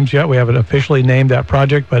couple of names yet. We haven't officially named that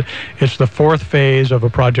project, but it's the fourth phase of a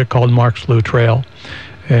project called Marks Slough Trail.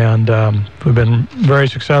 And we've been very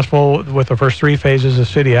successful with the first three phases. The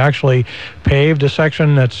city actually paved a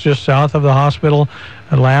section that's just south of the hospital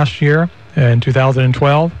last year in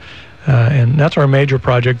 2012. And that's our major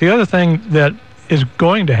project. The other thing that is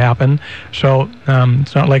going to happen, so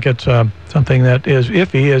it's not like it's something that is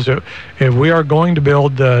iffy, is if we are going to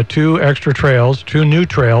build two new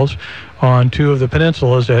trails on two of the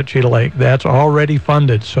peninsulas at Cheetah Lake. That's already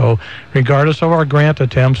funded. So regardless of our grant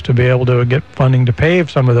attempts to be able to get funding to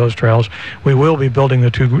pave some of those trails, we will be building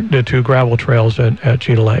the two gravel trails at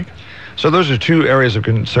Cheetah Lake. So those are two areas of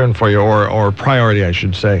concern for you, or priority, I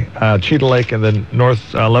should say. Cheetah Lake and then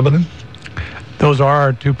North Lebanon? Those are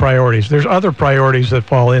our two priorities. There's other priorities that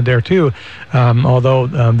fall in there too, although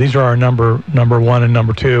these are our number one and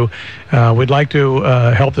number two. We'd like to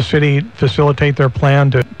help the city facilitate their plan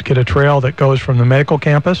to get a trail that goes from the medical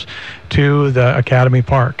campus to the Academy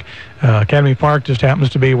Park. Academy Park just happens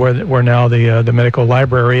to be where now the medical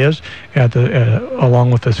library is,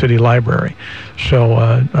 along with the city library.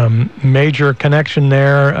 So major connection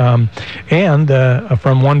there, and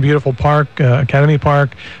from one beautiful park, Academy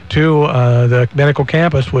Park, to the medical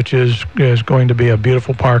campus, which is going to be a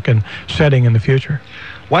beautiful park and setting in the future.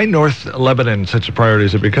 Why North Lebanon such a priority?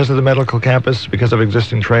 Is it because of the medical campus, because of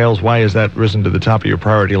existing trails? Why has that risen to the top of your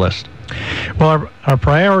priority list? Well, our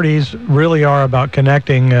priorities really are about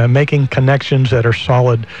connecting, making connections that are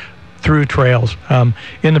solid through trails.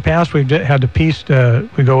 In the past, we've had to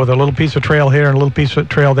we go with a little piece of trail here and a little piece of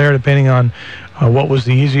trail there, depending on what was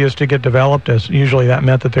the easiest to get developed, as usually that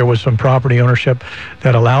meant that there was some property ownership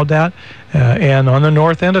that allowed that. And on the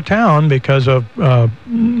north end of town, because of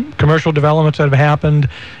commercial developments that have happened,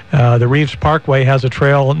 the Reeves Parkway has a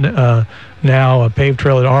trail now, a paved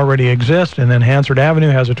trail that already exists, and then Hansard Avenue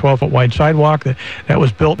has a 12-foot wide sidewalk that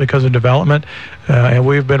was built because of development. And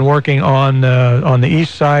we've been working on the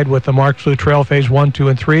east side with the Mark Slew Trail Phase 1, 2,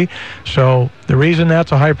 and 3. So the reason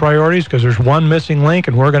that's a high priority is because there's one missing link,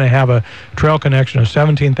 and we're going to have a trail connection, a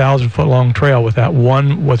 17,000-foot-long trail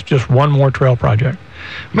with just one more trail project.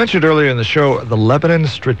 Mentioned earlier in the show, the Lebanon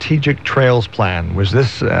Strategic Trails Plan. Was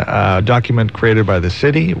this a document created by the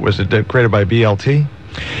city? Was it created by BLT?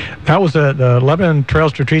 That was the Lebanon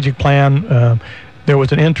Trails Strategic Plan. There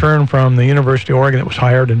was an intern from the University of Oregon that was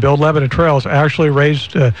hired, and Build Lebanon Trails actually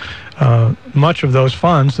raised much of those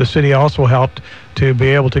funds. The city also helped to be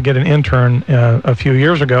able to get an intern a few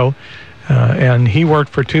years ago. And he worked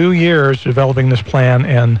for 2 years developing this plan,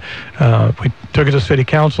 and we took it to City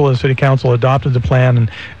Council, and City Council adopted the plan,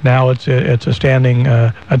 and now it's a standing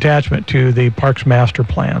attachment to the Parks Master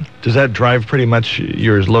Plan. Does that drive pretty much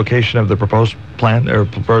your location of the proposed plan or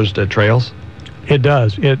proposed trails? It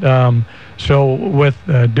does. So with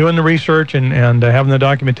doing the research and having the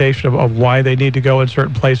documentation of why they need to go in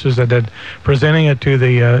certain places, and then presenting it to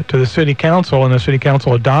the city council, and the city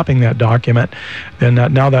council adopting that document, then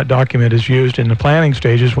now that document is used in the planning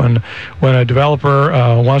stages when a developer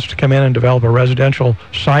wants to come in and develop a residential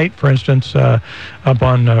site, for instance, up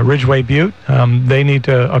on Ridgeway Butte. They need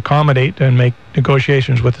to accommodate and make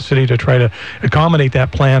negotiations with the city to try to accommodate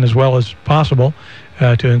that plan as well as possible.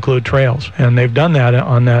 To include trails, and they've done that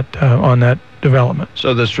on that development.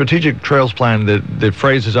 So the strategic trails plan, the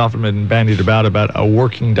phrase has often been bandied about a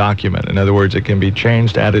working document. In other words, it can be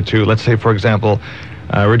changed, added to. Let's say, for example,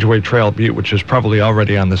 Ridgeway Trail Butte, which is probably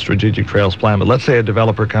already on the strategic trails plan. But let's say a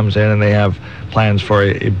developer comes in and they have plans for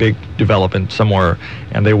a big development somewhere,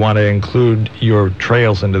 and they want to include your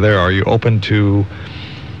trails into there. Are you open to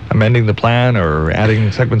amending the plan or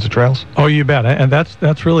adding segments of trails? Oh, you bet. And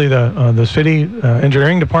that's really the city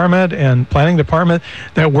engineering department and planning department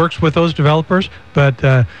that works with those developers.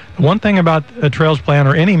 But one thing about a trails plan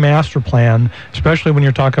or any master plan, especially when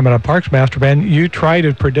you're talking about a parks master plan, you try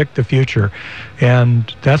to predict the future,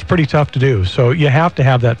 and that's pretty tough to do. So you have to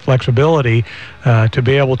have that flexibility to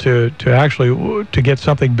be able to actually to get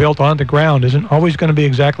something built on the ground. Isn't always going to be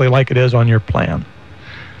exactly like it is on your plan.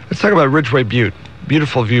 Let's talk about Ridgeway Butte.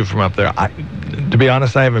 Beautiful view from up there. To be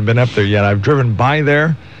honest, I haven't been up there yet. I've driven by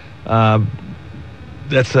there.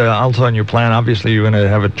 That's also on your plan. Obviously, you're going to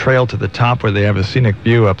have a trail to the top where they have a scenic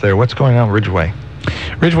view up there. What's going on Ridgeway?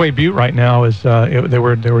 Ridgeway Butte right now is they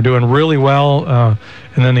were doing really well, and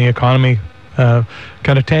then the economy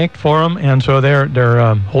kind of tanked for them, and so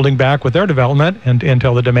they're holding back with their development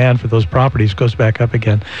until the demand for those properties goes back up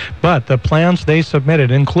again. But the plans they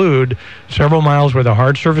submitted include several miles where the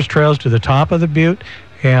hard surface trails to the top of the butte,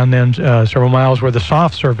 and then several miles where the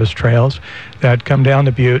soft surface trails that come down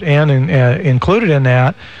the butte. And included in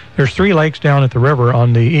that, there's 3 lakes down at the river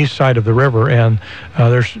on the east side of the river, and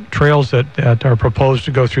there's trails that are proposed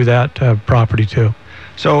to go through that property too.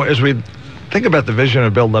 So as we think about the vision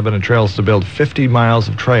of Build Lebanon Trails, to build 50 miles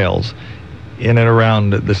of trails in and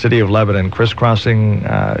around the city of Lebanon, crisscrossing,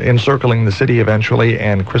 encircling the city eventually,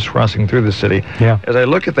 and crisscrossing through the city. Yeah. As I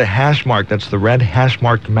look at the hash mark, that's the red hash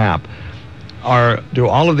marked map, do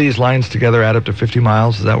all of these lines together add up to 50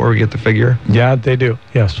 miles? Is that where we get the figure? Yeah, they do,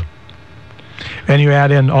 yes. And you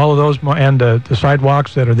add in all of those, and the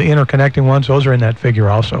sidewalks that are the interconnecting ones, those are in that figure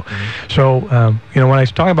also. Mm-hmm. So, when I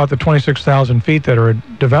talk about the 26,000 feet that are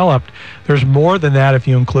developed, there's more than that if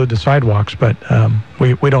you include the sidewalks, but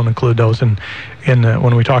we don't include those in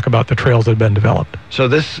when we talk about the trails that have been developed. So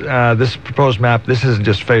this proposed map, this isn't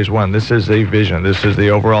just phase 1. This is a vision. This is the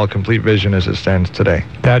overall complete vision as it stands today.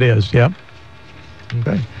 That is, yep.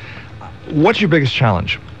 Okay. What's your biggest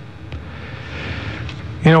challenge?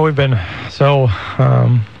 We've been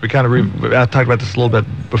we kind of talked about this a little bit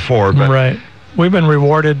before, but right. We've been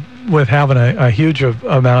rewarded with having a huge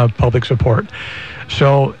amount of public support.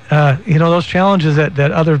 So, those challenges that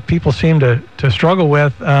other people seem to struggle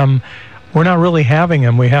with, we're not really having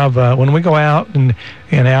them. We have, when we go out and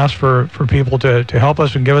ask for people to help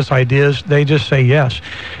us and give us ideas, they just say yes.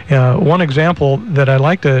 One example that I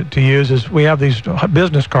like to use is we have these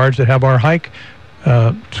business cards that have our hike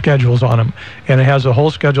schedules on them, and it has the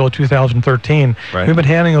whole schedule of 2013. Right. We've been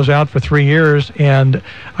handing those out for 3 years, and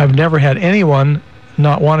I've never had anyone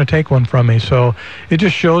not want to take one from me. So it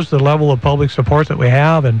just shows the level of public support that we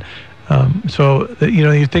have, and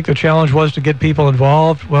you think the challenge was to get people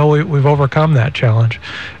involved. Well, we've overcome that challenge.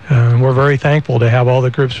 We're very thankful to have all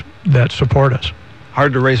the groups that support us.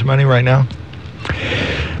 Hard to raise money right now?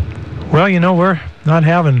 Well, we're not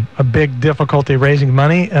having a big difficulty raising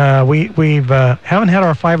money. We haven't had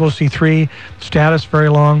our 501c3 status very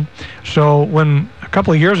long. So a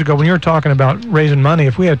couple of years ago, when you were talking about raising money,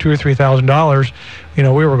 if we had $2,000 or $3,000,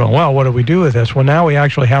 we were going, well, what do we do with this? Well, now we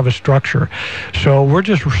actually have a structure. So we're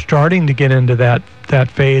just starting to get into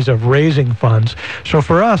that phase of raising funds. So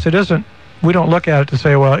for us, we don't look at it to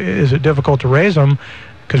say, well, is it difficult to raise them?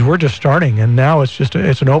 Because we're just starting, and now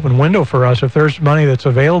it's an open window for us. If there's money that's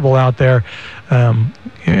available out there,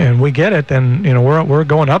 and we get it, then we're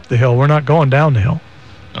going up the hill. We're not going down the hill.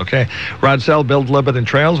 Okay. Rod Sell, Build Lebanon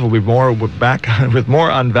Trails. We'll be back with more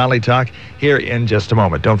on Valley Talk here in just a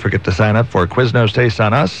moment. Don't forget to sign up for Quiznos Taste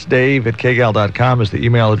on Us. Dave at KGAL.com is the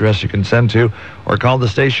email address you can send to, or call the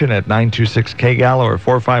station at 926-KGAL or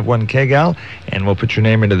 451-KGAL, and we'll put your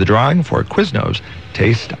name into the drawing for Quiznos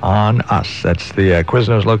Taste on Us. That's the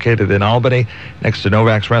Quiznos located in Albany, next to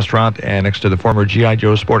Novak's Restaurant and next to the former G.I.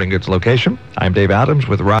 Joe Sporting Goods location. I'm Dave Adams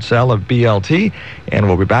with Rod Sell of BLT, and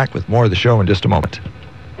we'll be back with more of the show in just a moment.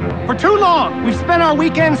 For too long, we've spent our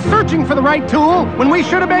weekends searching for the right tool when we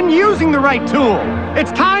should have been using the right tool.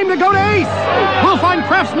 It's time to go to Ace. We'll find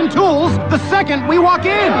Craftsman tools the second we walk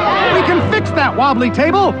in. We can fix that wobbly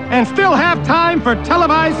table and still have time for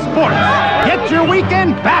televised sports. Get your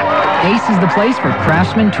weekend back. Ace is the place for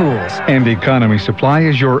Craftsman tools. And Economy Supply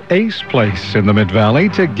is your Ace place in the Mid-Valley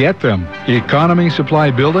to get them. Economy Supply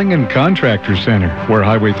Building and Contractor Center, where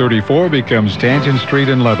Highway 34 becomes Tangent Street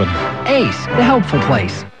in Lebanon. Ace, the helpful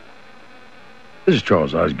place. This is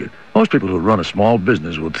Charles Osgood. Most people who run a small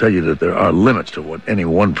business will tell you that there are limits to what any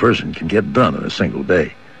one person can get done in a single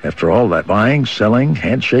day. After all that buying, selling,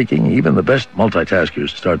 handshaking, even the best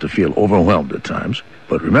multitaskers start to feel overwhelmed at times.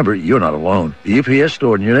 But remember, you're not alone. The UPS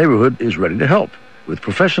store in your neighborhood is ready to help. With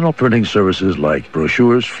professional printing services like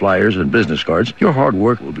brochures, flyers, and business cards, your hard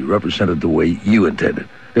work will be represented the way you intended.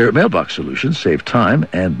 Their mailbox solutions save time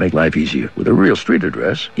and make life easier. With a real street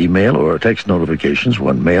address, email or text notifications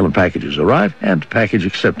when mail and packages arrive, and package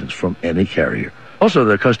acceptance from any carrier. Also,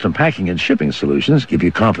 their custom packing and shipping solutions give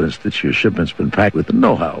you confidence that your shipment's been packed with the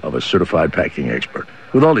know-how of a certified packing expert.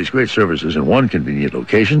 With all these great services in one convenient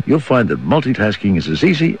location, you'll find that multitasking is as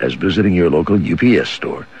easy as visiting your local UPS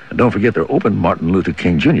store. And don't forget they're open Martin Luther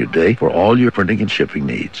King Jr. Day for all your printing and shipping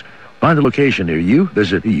needs. Find a location near you.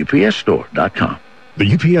 Visit theupsstore.com.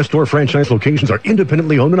 The UPS store franchise locations are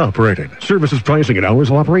independently owned and operated. Services, pricing, and hours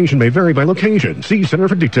of operation may vary by location. See Center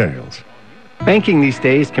for details. Banking these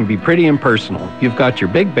days can be pretty impersonal. You've got your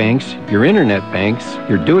big banks, your internet banks,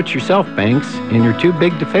 your do-it-yourself banks, and your too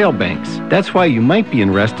big to fail banks. That's why you might be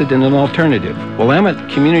interested in an alternative.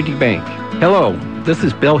 Willamette Community Bank. Hello, this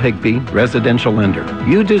is Bill Higbee, residential lender.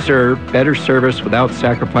 You deserve better service without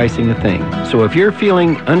sacrificing a thing. So if you're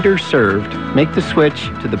feeling underserved, make the switch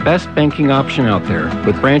to the best banking option out there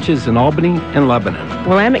with branches in Albany and Lebanon.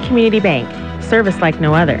 Willamette Community Bank. Service like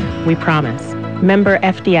no other. We promise. Member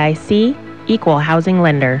FDIC. Equal housing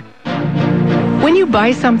lender. When you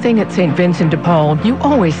buy something at St. Vincent de Paul, you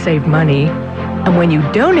always save money. And when you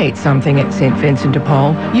donate something at St. Vincent de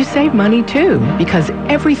Paul, you save money too, because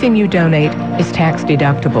everything you donate is tax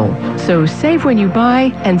deductible. So save when you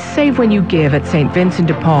buy and save when you give at St. Vincent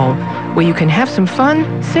de Paul, where you can have some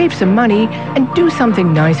fun, save some money, and do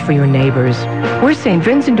something nice for your neighbors. We're St.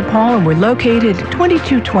 Vincent de Paul, and we're located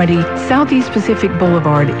 2220 Southeast Pacific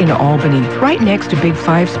Boulevard in Albany, right next to Big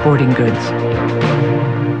 5 Sporting Goods.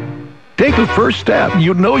 Take the first step.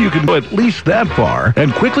 You know you can go at least that far,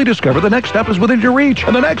 and quickly discover the next step is within your reach.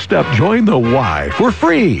 And the next step, join the Y for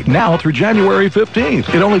free, now through January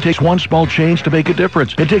 15th. It only takes one small change to make a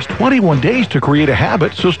difference. It takes 21 days to create a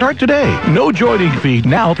habit, so start today. No joining fee,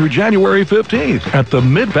 now through January 15th at the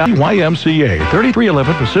Mid-Valley YMCA,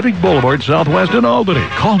 3311 Pacific Boulevard, Southwest in Albany.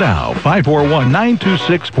 Call now,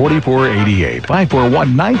 541-926-4488.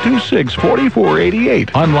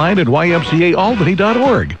 541-926-4488. Online at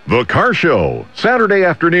ymcaalbany.org. The car Our show, Saturday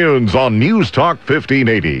afternoons on News Talk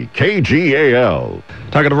 1580, KGAL.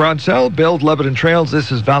 Talking to Rod Sell, Build Lebanon Trails.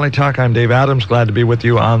 This is Valley Talk. I'm Dave Adams. Glad to be with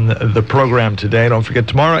you on the program today. Don't forget,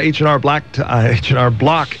 tomorrow, H&R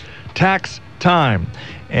Block Tax Time.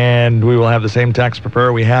 And we will have the same tax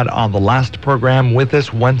preparer we had on the last program with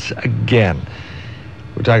us once again.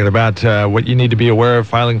 We're talking about what you need to be aware of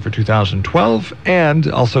filing for 2012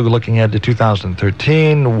 and also looking ahead to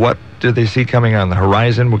 2013. What do they see coming on the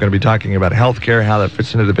horizon? We're going to be talking about healthcare, how that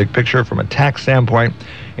fits into the big picture from a tax standpoint.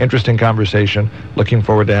 Interesting conversation. Looking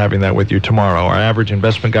forward to having that with you tomorrow. Our average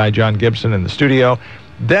investment guy, John Gibson, in the studio.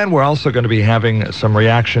 Then we're also going to be having some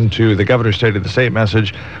reaction to the Governor's State of the State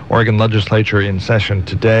message, Oregon Legislature in session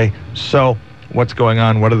today. So what's going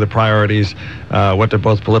on? What are the priorities? What do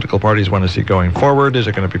both political parties want to see going forward? Is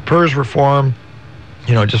it going to be PERS reform?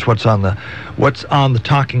 You know, just what's on the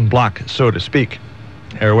talking block, so to speak,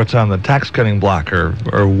 or what's on the tax cutting block, or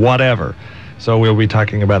whatever. So we'll be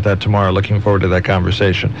talking about that tomorrow. Looking forward to that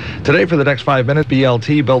conversation. Today, for the next 5 minutes,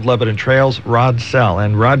 BLT, Build Lebanon Trails, Rod Sell.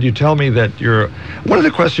 And Rod, you tell me that one of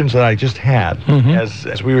the questions that I just had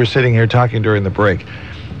as we were sitting here talking during the break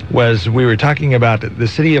was we were talking about the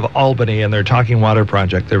city of Albany and their Talking Water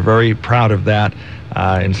project. They're very proud of that.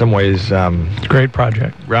 In some ways, it's a great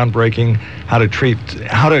project. Groundbreaking. How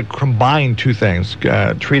to combine two things: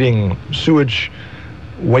 treating sewage,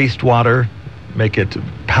 wastewater, make it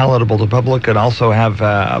palatable to public, and also have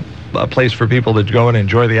a place for people to go and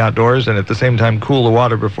enjoy the outdoors, and at the same time cool the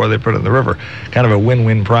water before they put it in the river. Kind of a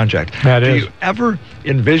win-win project. That is. Do you ever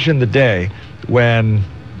envision the day when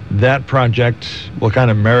that project will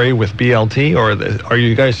kind of marry with BLT, or are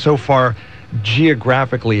you guys so far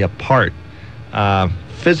geographically apart,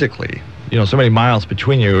 physically, so many miles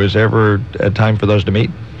between you? Is there ever a time for those to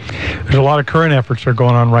meet? There's a lot of current efforts that are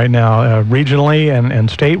going on right now, regionally and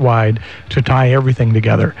statewide, to tie everything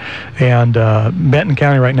together. And Benton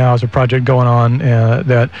County right now has a project going on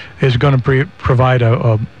that is going to provide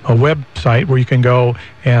a website where you can go,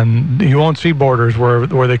 and you won't see borders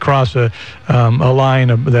where they cross a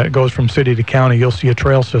line that goes from city to county. You'll see a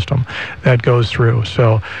trail system that goes through.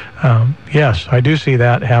 So yes, I do see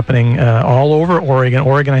that happening all over Oregon.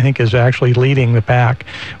 Oregon, I think, is actually leading the pack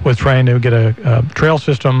with trying to get a trail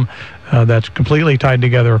system that's completely tied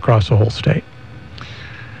together across the whole state.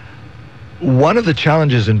 One of the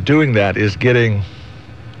challenges in doing that is getting,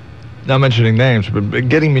 not mentioning names, but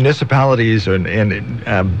getting municipalities and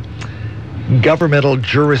governmental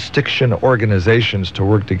jurisdiction organizations to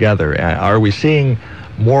work together. Are we seeing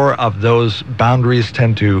more of those boundaries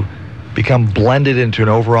tend to become blended into an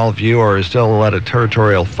overall view, or is still a lot of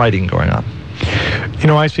territorial fighting going on?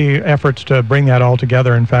 I see efforts to bring that all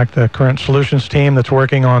together. In fact, the current solutions team that's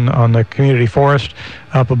working on the community forest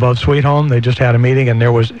up above Sweet Home, they just had a meeting, and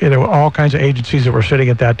there were all kinds of agencies that were sitting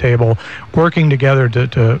at that table working together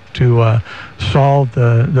to solve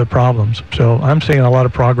the problems. So I'm seeing a lot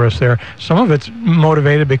of progress there. Some of it's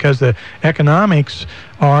motivated because the economics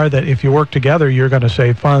are that if you work together, you're going to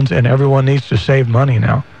save funds, and everyone needs to save money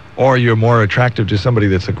now. Or you're more attractive to somebody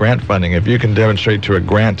that's a grant funding. If you can demonstrate to a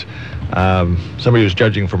grant, somebody who's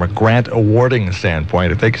judging from a grant awarding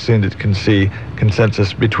standpoint, if they can see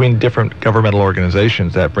consensus between different governmental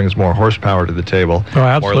organizations, that brings more horsepower to the table,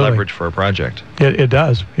 more leverage for a project. It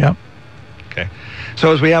does, yeah. Okay.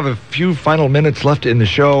 So as we have a few final minutes left in the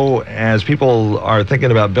show, as people are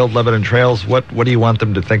thinking about Build Lebanon Trails, what do you want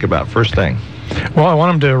them to think about first thing? Well, I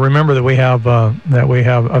want them to remember that we have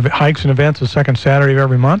hikes and events the second Saturday of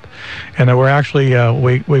every month, and that we're actually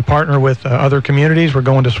we partner with other communities. We're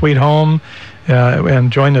going to Sweet Home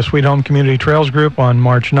and join the Sweet Home Community Trails Group on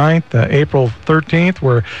March 9th. April 13th,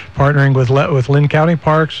 we're partnering with Lynn County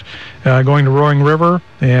Parks, going to Roaring River,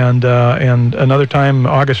 and another time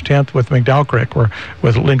August 10th with McDowell Creek. We're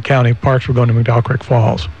with Lynn County Parks. We're going to McDowell Creek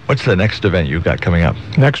Falls. What's the next event you've got coming up?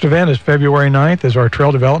 Next event is February 9th, is our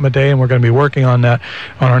Trail Development Day, and we're going to be working on that,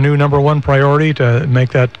 on our new #1 priority to make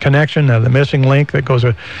that connection, the missing link that goes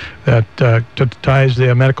that ties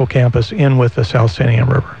the medical campus in with the South San Diego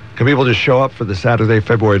River. Can people just show up for the Saturday,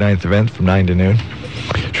 February 9th event from 9 to noon?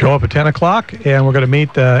 Show up at 10 o'clock, and we're going to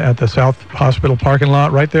meet at the South Hospital parking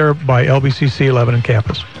lot right there by LBCC Lebanon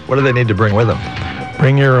campus. What do they need to bring with them?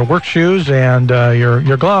 Bring your work shoes and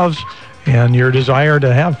your gloves and your desire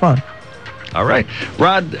to have fun. All right.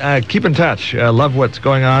 Rod, keep in touch. Love what's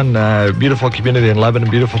going on. Beautiful community in Lebanon,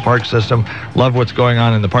 beautiful park system. Love what's going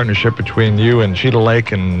on in the partnership between you and Cheetah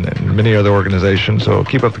Lake and many other organizations. So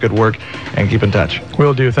keep up the good work and keep in touch.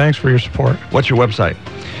 Will do. Thanks for your support. What's your website?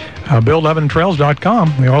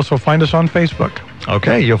 BuildLebanonTrails.com. You also find us on Facebook.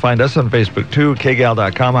 Okay, you'll find us on Facebook too,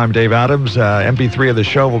 KGAL.com. I'm Dave Adams. MP3 of the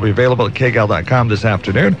show will be available at KGAL.com this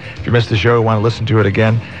afternoon. If you missed the show and want to listen to it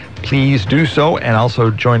again, please do so, and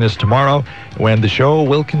also join us tomorrow when the show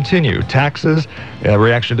will continue. Taxes,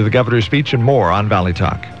 reaction to the governor's speech, and more on Valley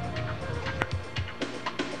Talk.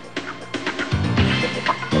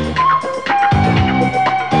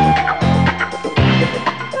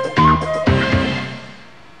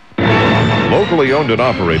 Locally owned and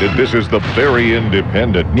operated, this is the very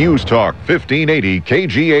independent News Talk 1580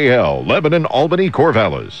 KGAL, Lebanon, Albany,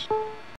 Corvallis.